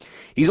 but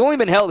he's only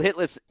been held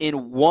hitless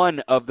in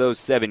one of those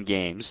 7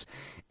 games.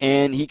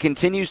 And he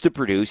continues to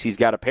produce. He's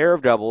got a pair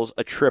of doubles,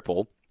 a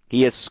triple.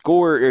 He has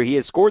scored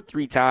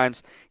 3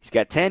 times. He's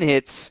got 10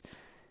 hits.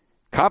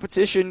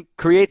 Competition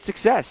creates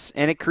success,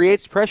 and it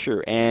creates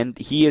pressure. And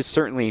he is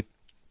certainly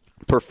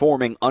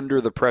performing under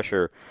the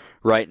pressure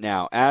right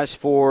now. As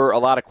for a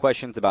lot of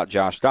questions about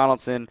Josh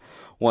Donaldson,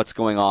 what's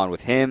going on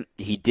with him,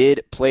 he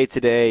did play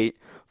today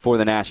for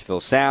the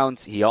Nashville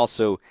Sounds. He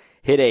also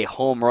hit a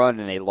home run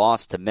in a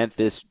loss to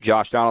Memphis.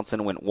 Josh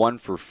Donaldson went 1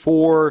 for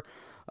 4.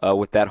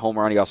 With that home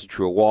run, he also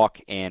drew a walk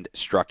and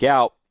struck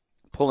out.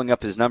 Pulling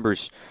up his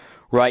numbers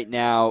right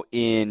now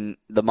in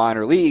the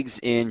minor leagues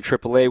in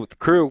AAA with the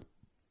Crew.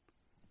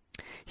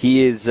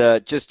 He is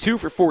just 2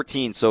 for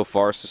 14 so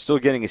far, so still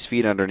getting his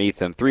feet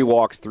underneath him. 3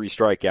 walks, 3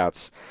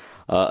 strikeouts,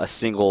 a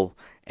single,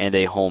 and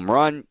a home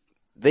run.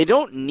 They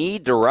don't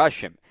need to rush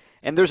him.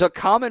 And there's a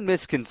common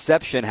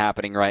misconception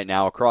happening right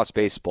now across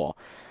baseball.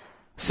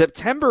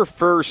 September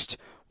 1st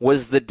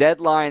was the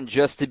deadline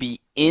just to be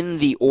in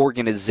the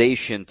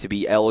organization to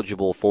be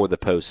eligible for the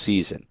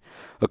postseason.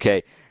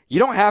 Okay, you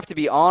don't have to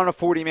be on a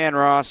 40-man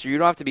roster. You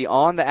don't have to be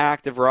on the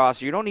active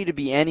roster. You don't need to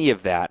be any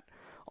of that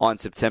on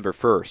September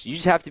 1st. You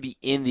just have to be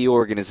in the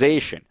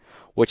organization,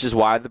 which is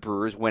why the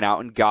Brewers went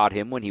out and got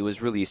him when he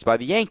was released by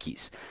the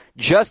Yankees,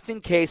 just in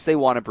case they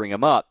want to bring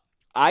him up.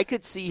 I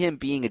could see him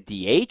being a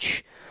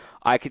DH.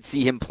 I could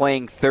see him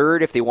playing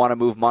third if they want to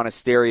move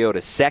Monasterio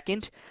to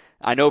second.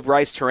 I know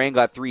Bryce Terang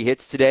got 3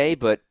 hits today,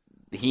 but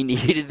he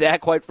needed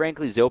that, quite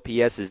frankly. His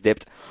OPS has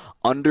dipped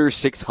under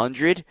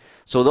 600.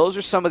 So those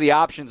are some of the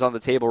options on the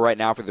table right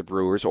now for the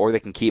Brewers, or they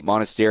can keep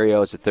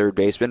Monasterio as a third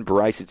baseman,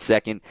 Bryce at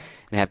second,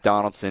 and have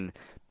Donaldson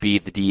be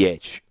the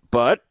DH.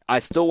 But I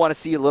still want to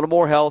see a little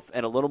more health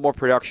and a little more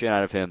production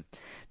out of him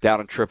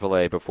down in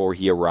AAA before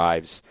he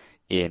arrives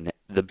in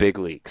the big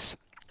leagues.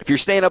 If you're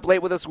staying up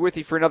late with us, we're with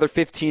you for another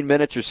 15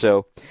 minutes or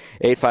so.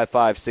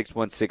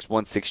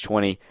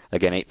 855-616-1620.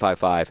 Again,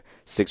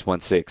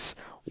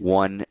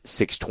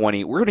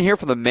 855-616-1620. We're going to hear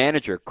from the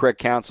manager, Craig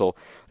Counsell.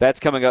 That's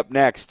coming up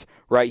next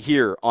right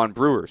here on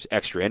Brewers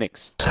Extra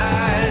Innings.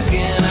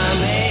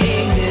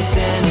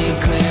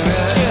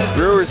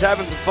 Brewers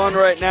having some fun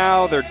right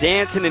now. They're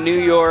dancing in New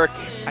York.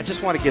 I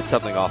just want to get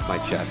something off my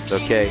chest,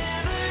 okay?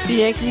 The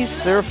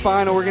Yankees, they're a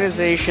fine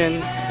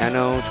organization. I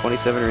know,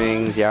 27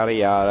 rings, yada,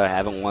 yada.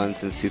 Haven't won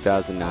since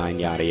 2009,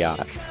 yada,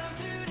 yada.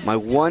 My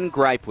one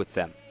gripe with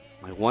them,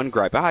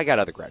 I got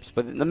other gripes,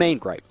 but the main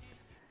gripe.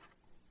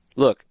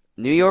 Look,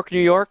 New York, New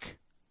York,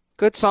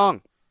 good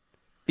song.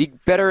 Be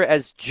better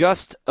as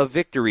just a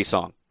victory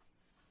song.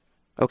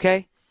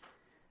 Okay?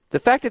 The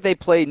fact that they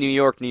play New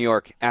York, New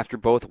York after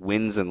both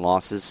wins and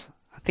losses,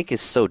 I think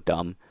is so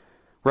dumb,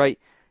 right?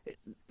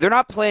 They're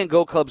not playing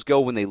Go Cubs Go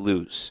when they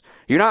lose.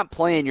 You're not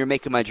playing You're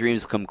Making My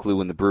Dreams Come True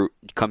when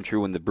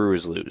the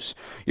Brewers lose.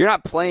 You're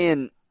not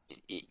playing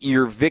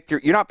You're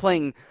not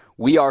playing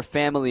We Are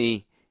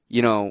Family,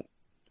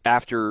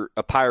 after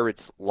a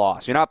Pirates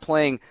loss. You're not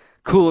playing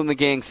Kool and the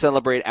Gang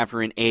Celebrate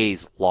after an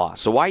A's loss.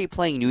 So why are you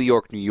playing New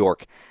York, New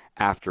York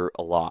after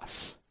a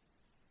loss?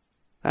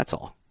 That's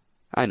all.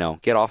 I know.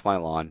 Get off my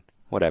lawn.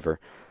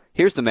 Whatever.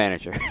 Here's the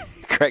manager.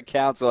 Craig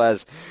Counsell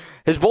has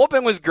his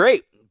bullpen was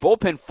great.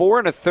 Bullpen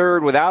 4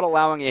 1/3 without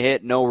allowing a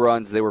hit, no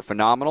runs. They were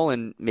phenomenal,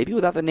 and maybe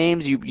without the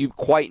names you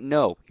quite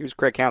know. Here's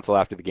Craig Counsell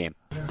after the game.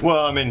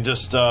 Well, I mean,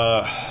 just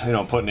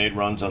putting 8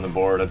 runs on the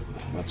board,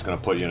 that's going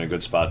to put you in a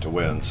good spot to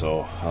win.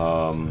 So,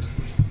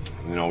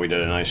 we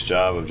did a nice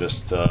job of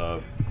just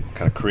kind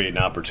of creating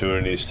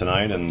opportunities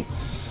tonight, and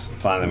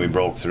finally we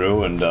broke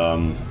through. And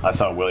I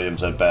thought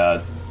Williams at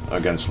bat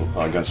against the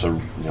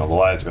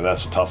Lions, because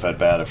that's a tough at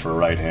bat for a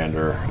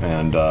right-hander,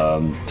 and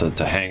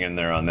to hang in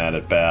there on that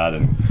at bat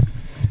and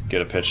get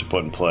a pitch to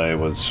put in play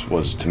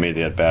was to me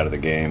the at bat of the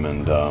game,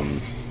 and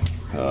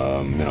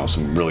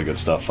some really good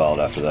stuff followed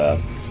after that.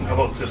 How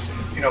about just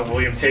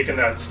William taking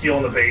that,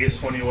 stealing the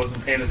base when he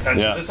wasn't paying attention?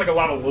 Yeah. Just like a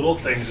lot of little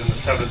things in the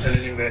 7th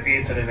inning, the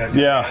 8th inning that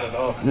added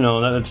up.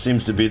 That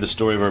seems to be the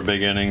story of our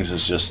big innings,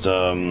 is just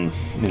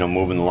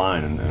moving the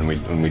line, and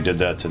we did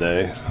that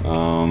today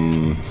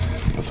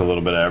with a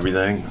little bit of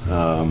everything,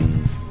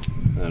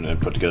 and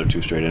put together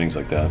 2 straight innings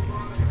like that.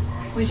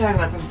 We talk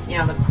about some,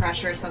 the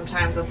pressure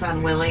sometimes that's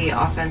on Willie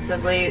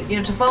offensively.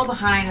 To fall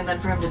behind and then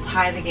for him to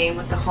tie the game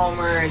with the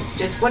homer.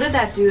 Just what did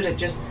that do to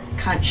just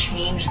kind of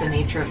change the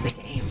nature of the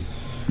game?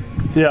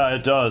 Yeah,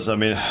 it does. I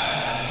mean,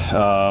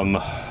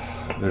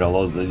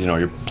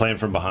 you're playing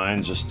from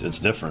behind. Just it's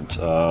different.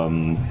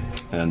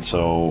 And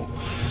so,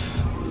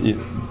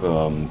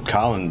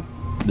 Colin,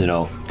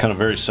 kind of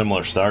very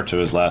similar start to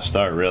his last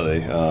start. Really,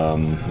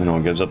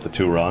 gives up the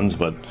 2 runs,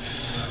 but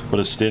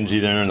is stingy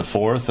there in the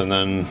 4th, and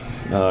then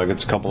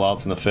gets a couple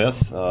outs in the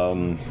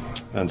 5th.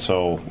 And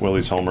so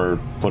Willie's homer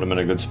put him in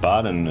a good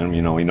spot, and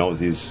he knows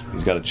he's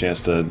got a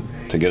chance to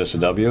get us a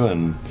W,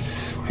 and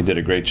he did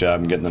a great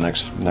job in getting the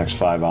next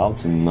 5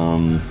 outs, and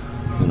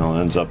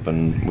ends up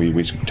and we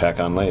tack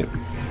on late.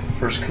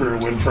 First career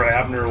win for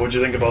Abner. What'd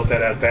you think about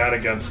that at bat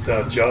against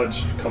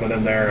Judge coming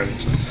in there and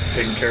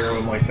taking care of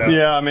him like that?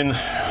 Yeah, I mean,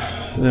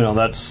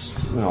 that's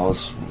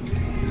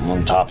one of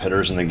the top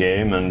hitters in the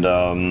game,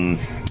 and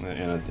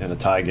in a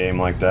tie game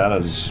like that,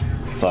 I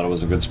thought it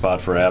was a good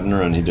spot for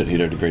Abner, and he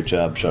did a great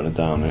job shutting it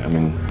down. I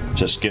mean,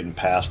 just getting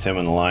past him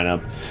in the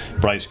lineup,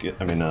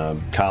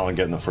 Colin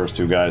getting the first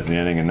 2 guys in the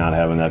inning and not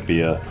having that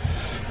be an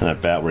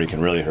at bat where he can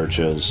really hurt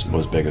you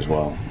was big as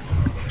well.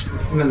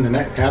 And then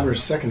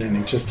Abner's second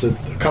inning, just a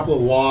couple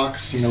of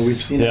walks.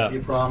 We've seen that be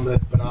a problem,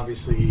 but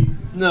obviously.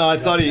 No, I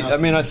thought he.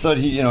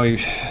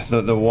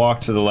 The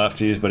walk to the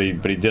lefties, but he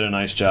did a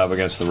nice job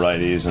against the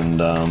righties, and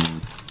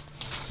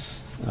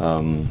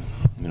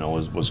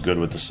was good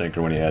with the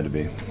sinker when he had to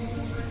be.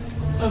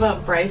 What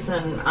about Bryce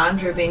and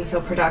Andrew being so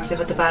productive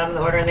at the bottom of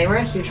the order, and they were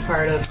a huge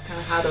part of kind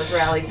of how those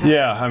rallies happened?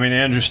 Yeah, I mean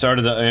Andrew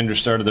started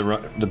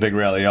the big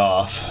rally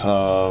off.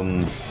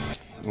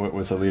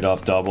 With a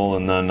leadoff double,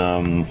 and then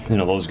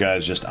those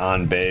guys just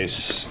on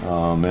base.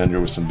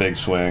 Andrew with some big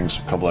swings,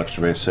 a couple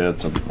extra base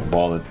hits, a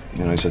ball that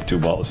he said 2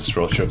 balls his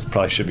throw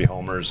probably should be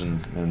homers,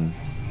 and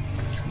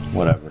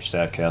whatever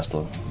Statcast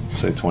will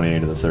say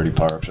 28 of the 30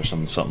 parks or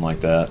something like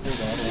that.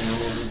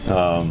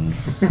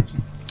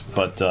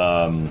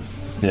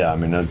 Yeah, I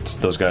mean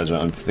those guys.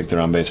 I think they're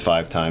on base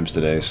 5 times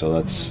today, so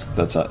that's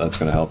going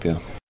to help you.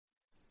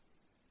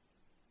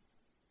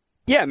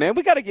 Yeah, man,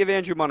 we got to give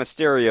Andrew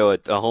Monasterio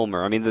a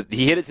homer. I mean,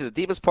 he hit it to the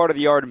deepest part of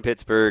the yard in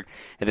Pittsburgh,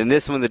 and then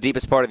this one, the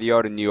deepest part of the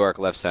yard in New York,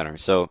 left center.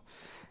 So,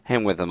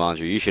 hang with him,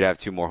 Andrew. You should have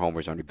 2 more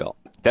homers on your belt.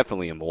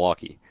 Definitely in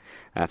Milwaukee.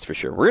 That's for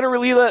sure. We're going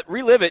to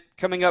relive it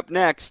coming up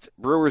next.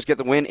 Brewers get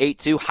the win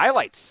 8-2.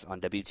 Highlights on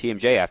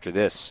WTMJ after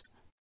this.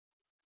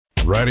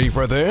 Ready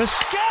for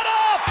this? Get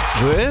up!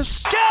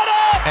 This? Get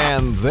up!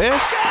 And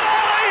this? Get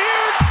out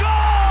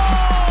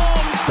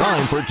of here! Go!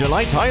 Time for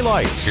tonight's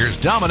highlights. Here's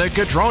Dominic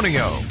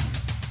Catronio.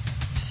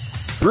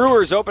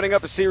 Brewers opening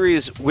up a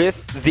series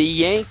with the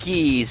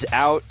Yankees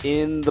out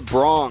in the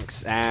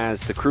Bronx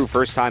as the Crew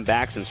first time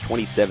back since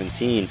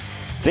 2017.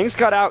 Things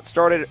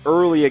started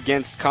early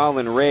against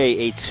Colin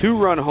Ray, a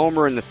 2-run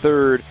homer in the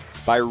 3rd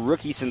by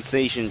rookie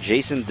sensation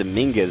Jason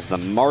Dominguez, the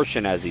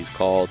Martian as he's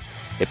called.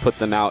 It put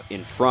them out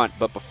in front.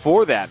 But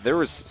before that, there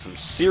was some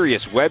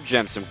serious web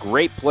gems, some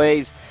great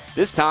plays.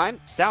 This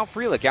time, Sal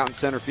Frelick out in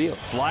center field.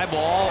 Fly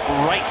ball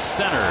right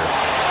center.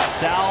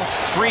 Sal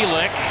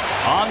Frelick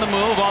on the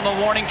move, on the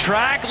warning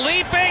track,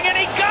 leaping, and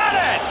he got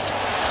it!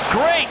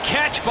 Great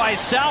catch by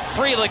Sal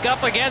Frelick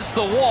up against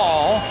the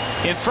wall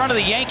in front of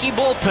the Yankee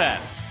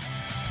bullpen.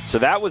 So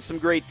that was some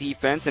great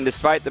defense, and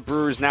despite the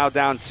Brewers now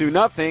down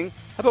 2-0,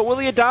 how about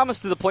Willie Adames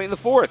to the plate in the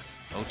 4th?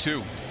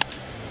 0-2.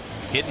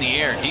 Hit in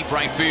the air, deep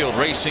right field,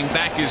 racing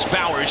back is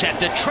Bowers at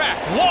the track.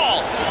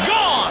 Wall,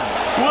 gone!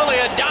 Willie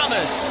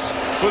Adames,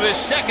 with his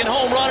 2nd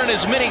home run in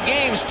as many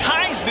games,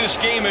 ties this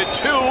game at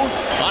 2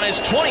 on his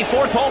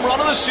 24th home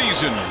run of the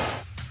season.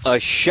 A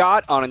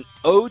shot on an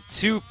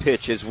 0-2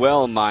 pitch as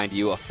well, mind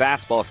you, a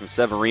fastball from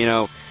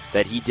Severino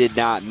that he did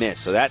not miss.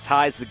 So that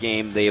ties the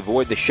game. They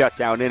avoid the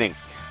shutdown inning.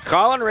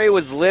 Colin Ray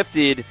was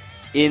lifted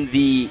in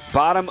the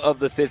bottom of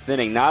the 5th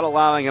inning, not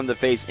allowing him to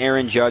face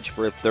Aaron Judge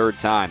for a 3rd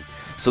time.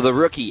 So the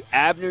rookie,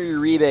 Abner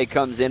Uribe,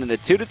 comes in a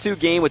 2-2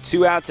 game with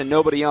 2 outs and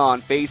nobody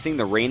on, facing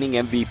the reigning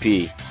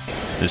MVP.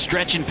 The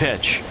stretch and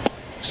pitch.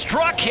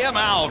 Struck him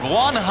out.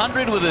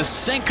 100 with a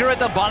sinker at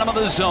the bottom of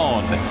the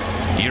zone.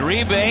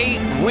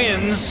 Uribe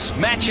wins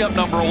matchup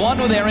number 1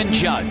 with Aaron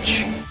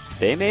Judge.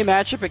 They may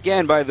match up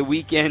again by the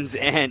weekend's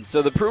end.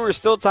 So the Brewers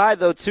still tied,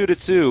 though,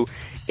 2-2.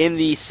 In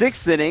the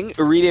 6th inning,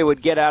 Uribe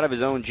would get out of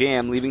his own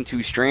jam, leaving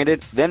 2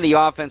 stranded. Then the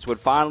offense would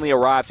finally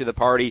arrive to the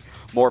party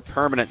more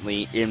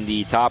permanently in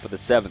the top of the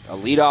 7th. A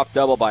leadoff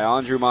double by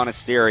Andrew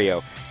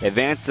Monasterio.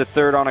 Advanced to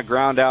 3rd on a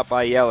ground out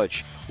by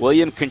Yelich.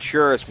 William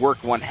Contreras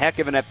worked one heck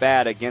of an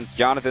at-bat against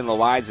Jonathan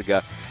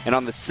Loaizaga. And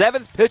on the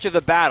 7th pitch of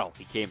the battle,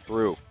 he came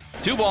through.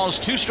 2 balls,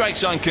 2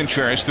 strikes on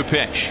Contreras, the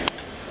pitch.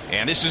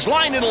 And this is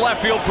lined into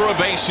left field for a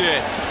base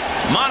hit.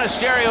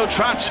 Monasterio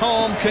trots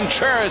home,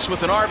 Contreras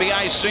with an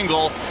RBI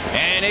single,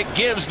 and it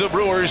gives the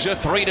Brewers a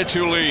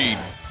 3-2 lead.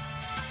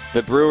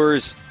 The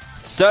Brewers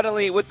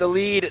suddenly with the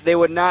lead, they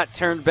would not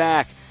turn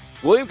back.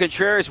 William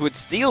Contreras would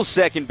steal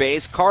second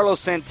base. Carlos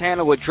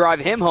Santana would drive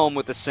him home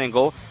with a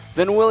single.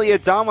 Then Willie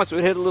Adames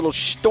would hit a little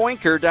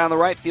stoinker down the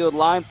right field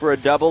line for a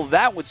double.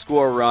 That would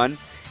score a run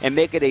and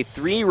make it a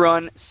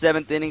 3-run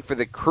 7th inning for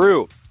the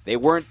Crew. They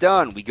weren't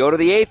done. We go to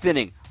the 8th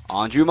inning.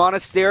 Andrew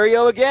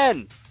Monasterio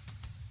again.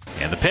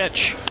 And the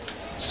pitch.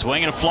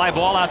 Swinging a fly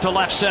ball out to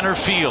left center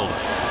field.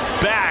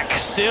 Back,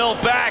 still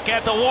back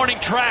at the warning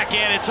track,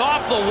 and it's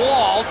off the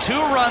wall. 2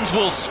 runs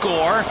will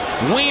score.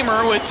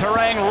 Weimer with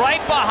Terang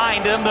right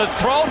behind him. The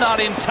throw not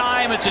in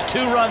time. It's a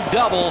 2-run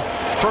double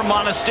for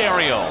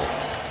Monasterio.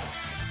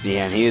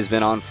 Yeah, and he has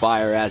been on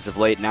fire as of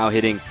late, now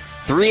hitting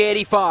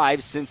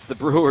 .385 since the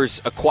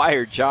Brewers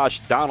acquired Josh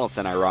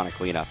Donaldson,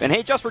 ironically enough. And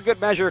hey, just for good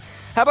measure,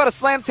 how about a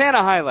Slam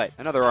Tana highlight?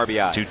 Another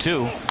RBI.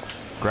 2-2.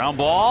 Ground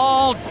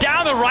ball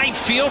down the right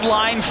field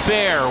line,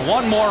 fair.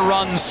 1 more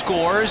run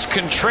scores.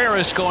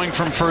 Contreras going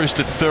from first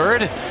to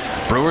third.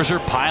 Brewers are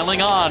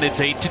piling on. It's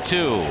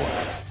 8-2.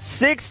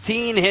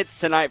 16 hits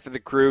tonight for the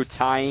Crew,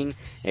 tying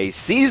a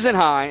season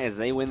high as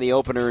they win the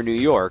opener in New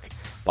York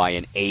by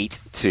an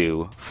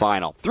 8-2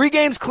 final. 3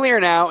 games clear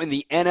now in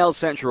the NL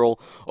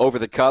Central over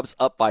the Cubs,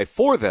 up by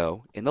 4,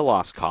 though, in the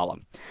loss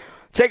column.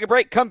 Take a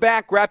break, come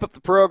back, wrap up the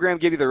program,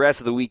 give you the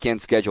rest of the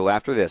weekend schedule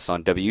after this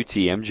on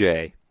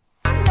WTMJ.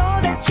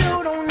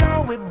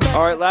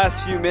 All right,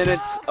 last few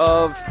minutes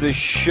of the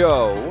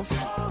show.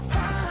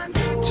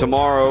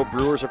 Tomorrow,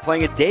 Brewers are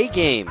playing a day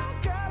game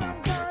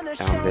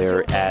down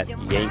there at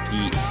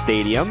Yankee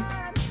Stadium.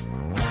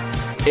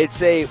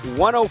 It's a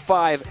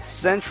 1:05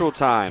 Central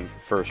Time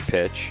first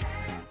pitch.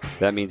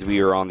 That means we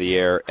are on the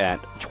air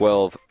at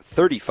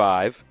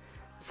 12:35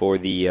 for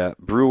the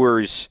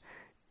Brewers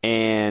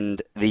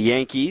and the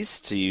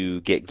Yankees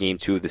to get Game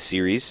 2 of the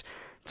series.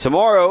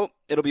 Tomorrow,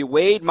 it'll be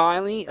Wade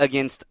Miley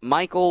against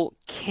Michael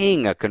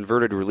King, a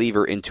converted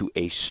reliever into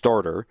a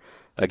starter.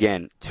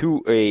 Again,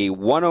 a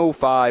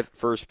 1:05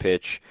 first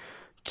pitch,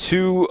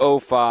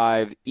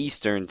 2:05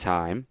 Eastern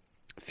Time,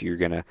 if you're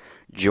going to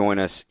join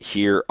us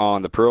here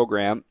on the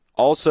program.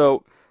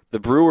 Also, the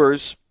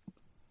Brewers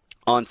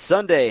on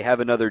Sunday have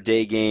another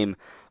day game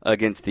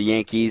against the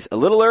Yankees. A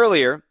little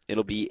earlier,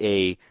 it'll be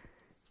a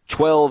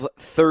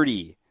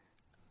 12:30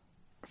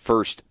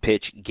 first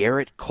pitch.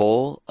 Garrett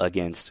Cole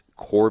against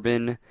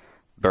Corbin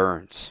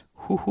Burns.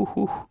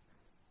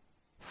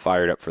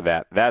 Fired up for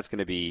that. That's going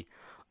to be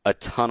a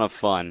ton of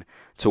fun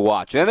to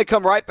watch. And then they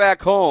come right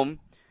back home.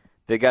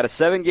 They got a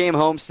 7-game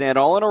homestand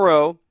all in a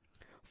row.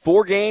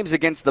 4 games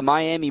against the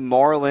Miami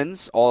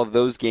Marlins. All of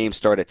those games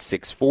start at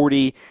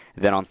 6:40.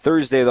 Then on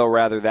Thursday,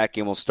 that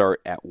game will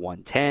start at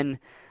 1:10.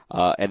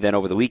 And then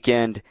over the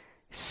weekend,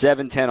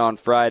 7:10 on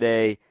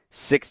Friday,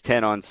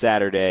 6:10 on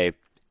Saturday,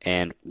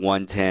 and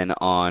 1:10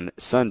 on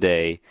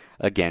Sunday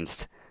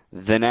against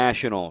the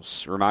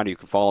Nationals. Reminder, you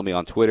can follow me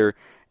on Twitter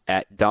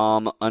at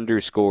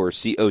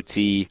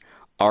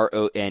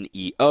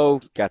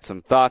Dom_COTRONEO. Got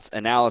some thoughts,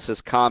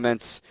 analysis,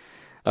 comments,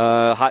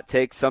 hot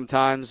takes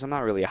sometimes. I'm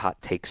not really a hot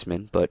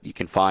takesman, but you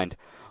can find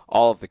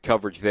all of the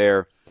coverage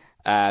there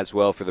as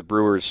well for the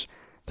Brewers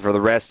for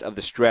the rest of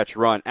the stretch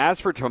run.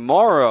 As for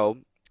tomorrow,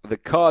 the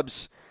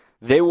Cubs,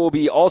 they will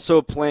be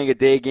also playing a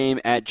day game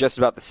at just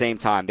about the same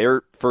time.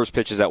 Their first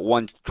pitch is at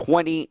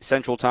 1:20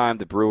 Central Time.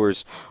 The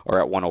Brewers are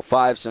at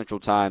 1:05 Central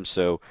Time.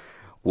 So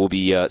we'll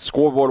be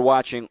scoreboard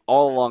watching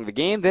all along the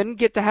game, then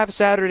get to have a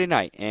Saturday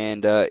night.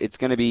 And it's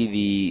going to be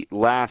the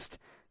last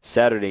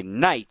Saturday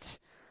night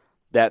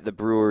that the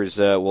Brewers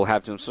will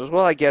have to themselves.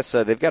 Well, I guess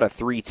they've got a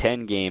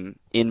 3:10 game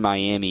in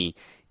Miami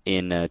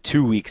in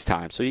 2 weeks'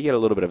 time. So you get a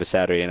little bit of a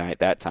Saturday night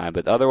that time.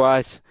 But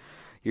otherwise,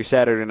 your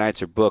Saturday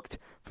nights are booked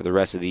for the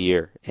rest of the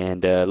year.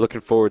 And looking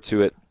forward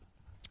to it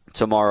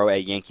tomorrow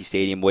at Yankee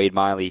Stadium. Wade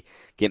Miley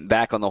getting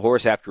back on the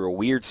horse after a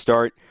weird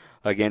start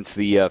against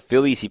the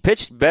Phillies. He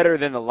pitched better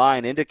than the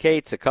line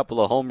indicates. A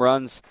couple of home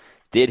runs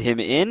did him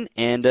in,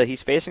 and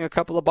he's facing a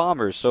couple of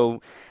bombers.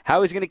 So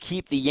how he's going to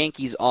keep the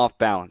Yankees off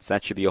balance,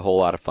 that should be a whole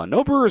lot of fun.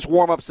 No Brewers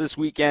warm-ups this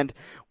weekend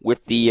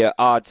with the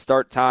odd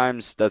start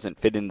times. Doesn't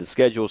fit in the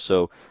schedule,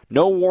 so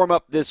no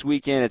warm-up this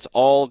weekend. It's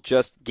all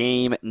just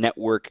Game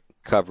Network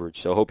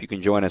coverage. So I hope you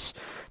can join us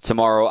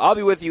tomorrow. I'll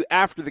be with you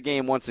after the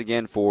game once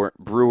again for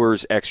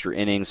Brewers Extra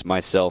Innings,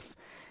 myself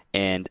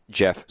and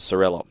Jeff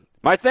Cirillo.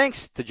 My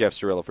thanks to Jeff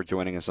Cirillo for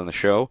joining us on the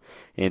show,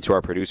 and to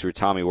our producer,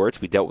 Tommy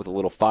Wirtz. We dealt with a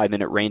little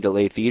 5-minute rain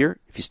delay theater.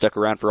 If you stuck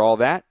around for all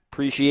that,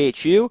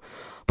 appreciate you.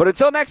 But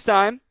until next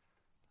time,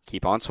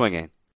 keep on swinging.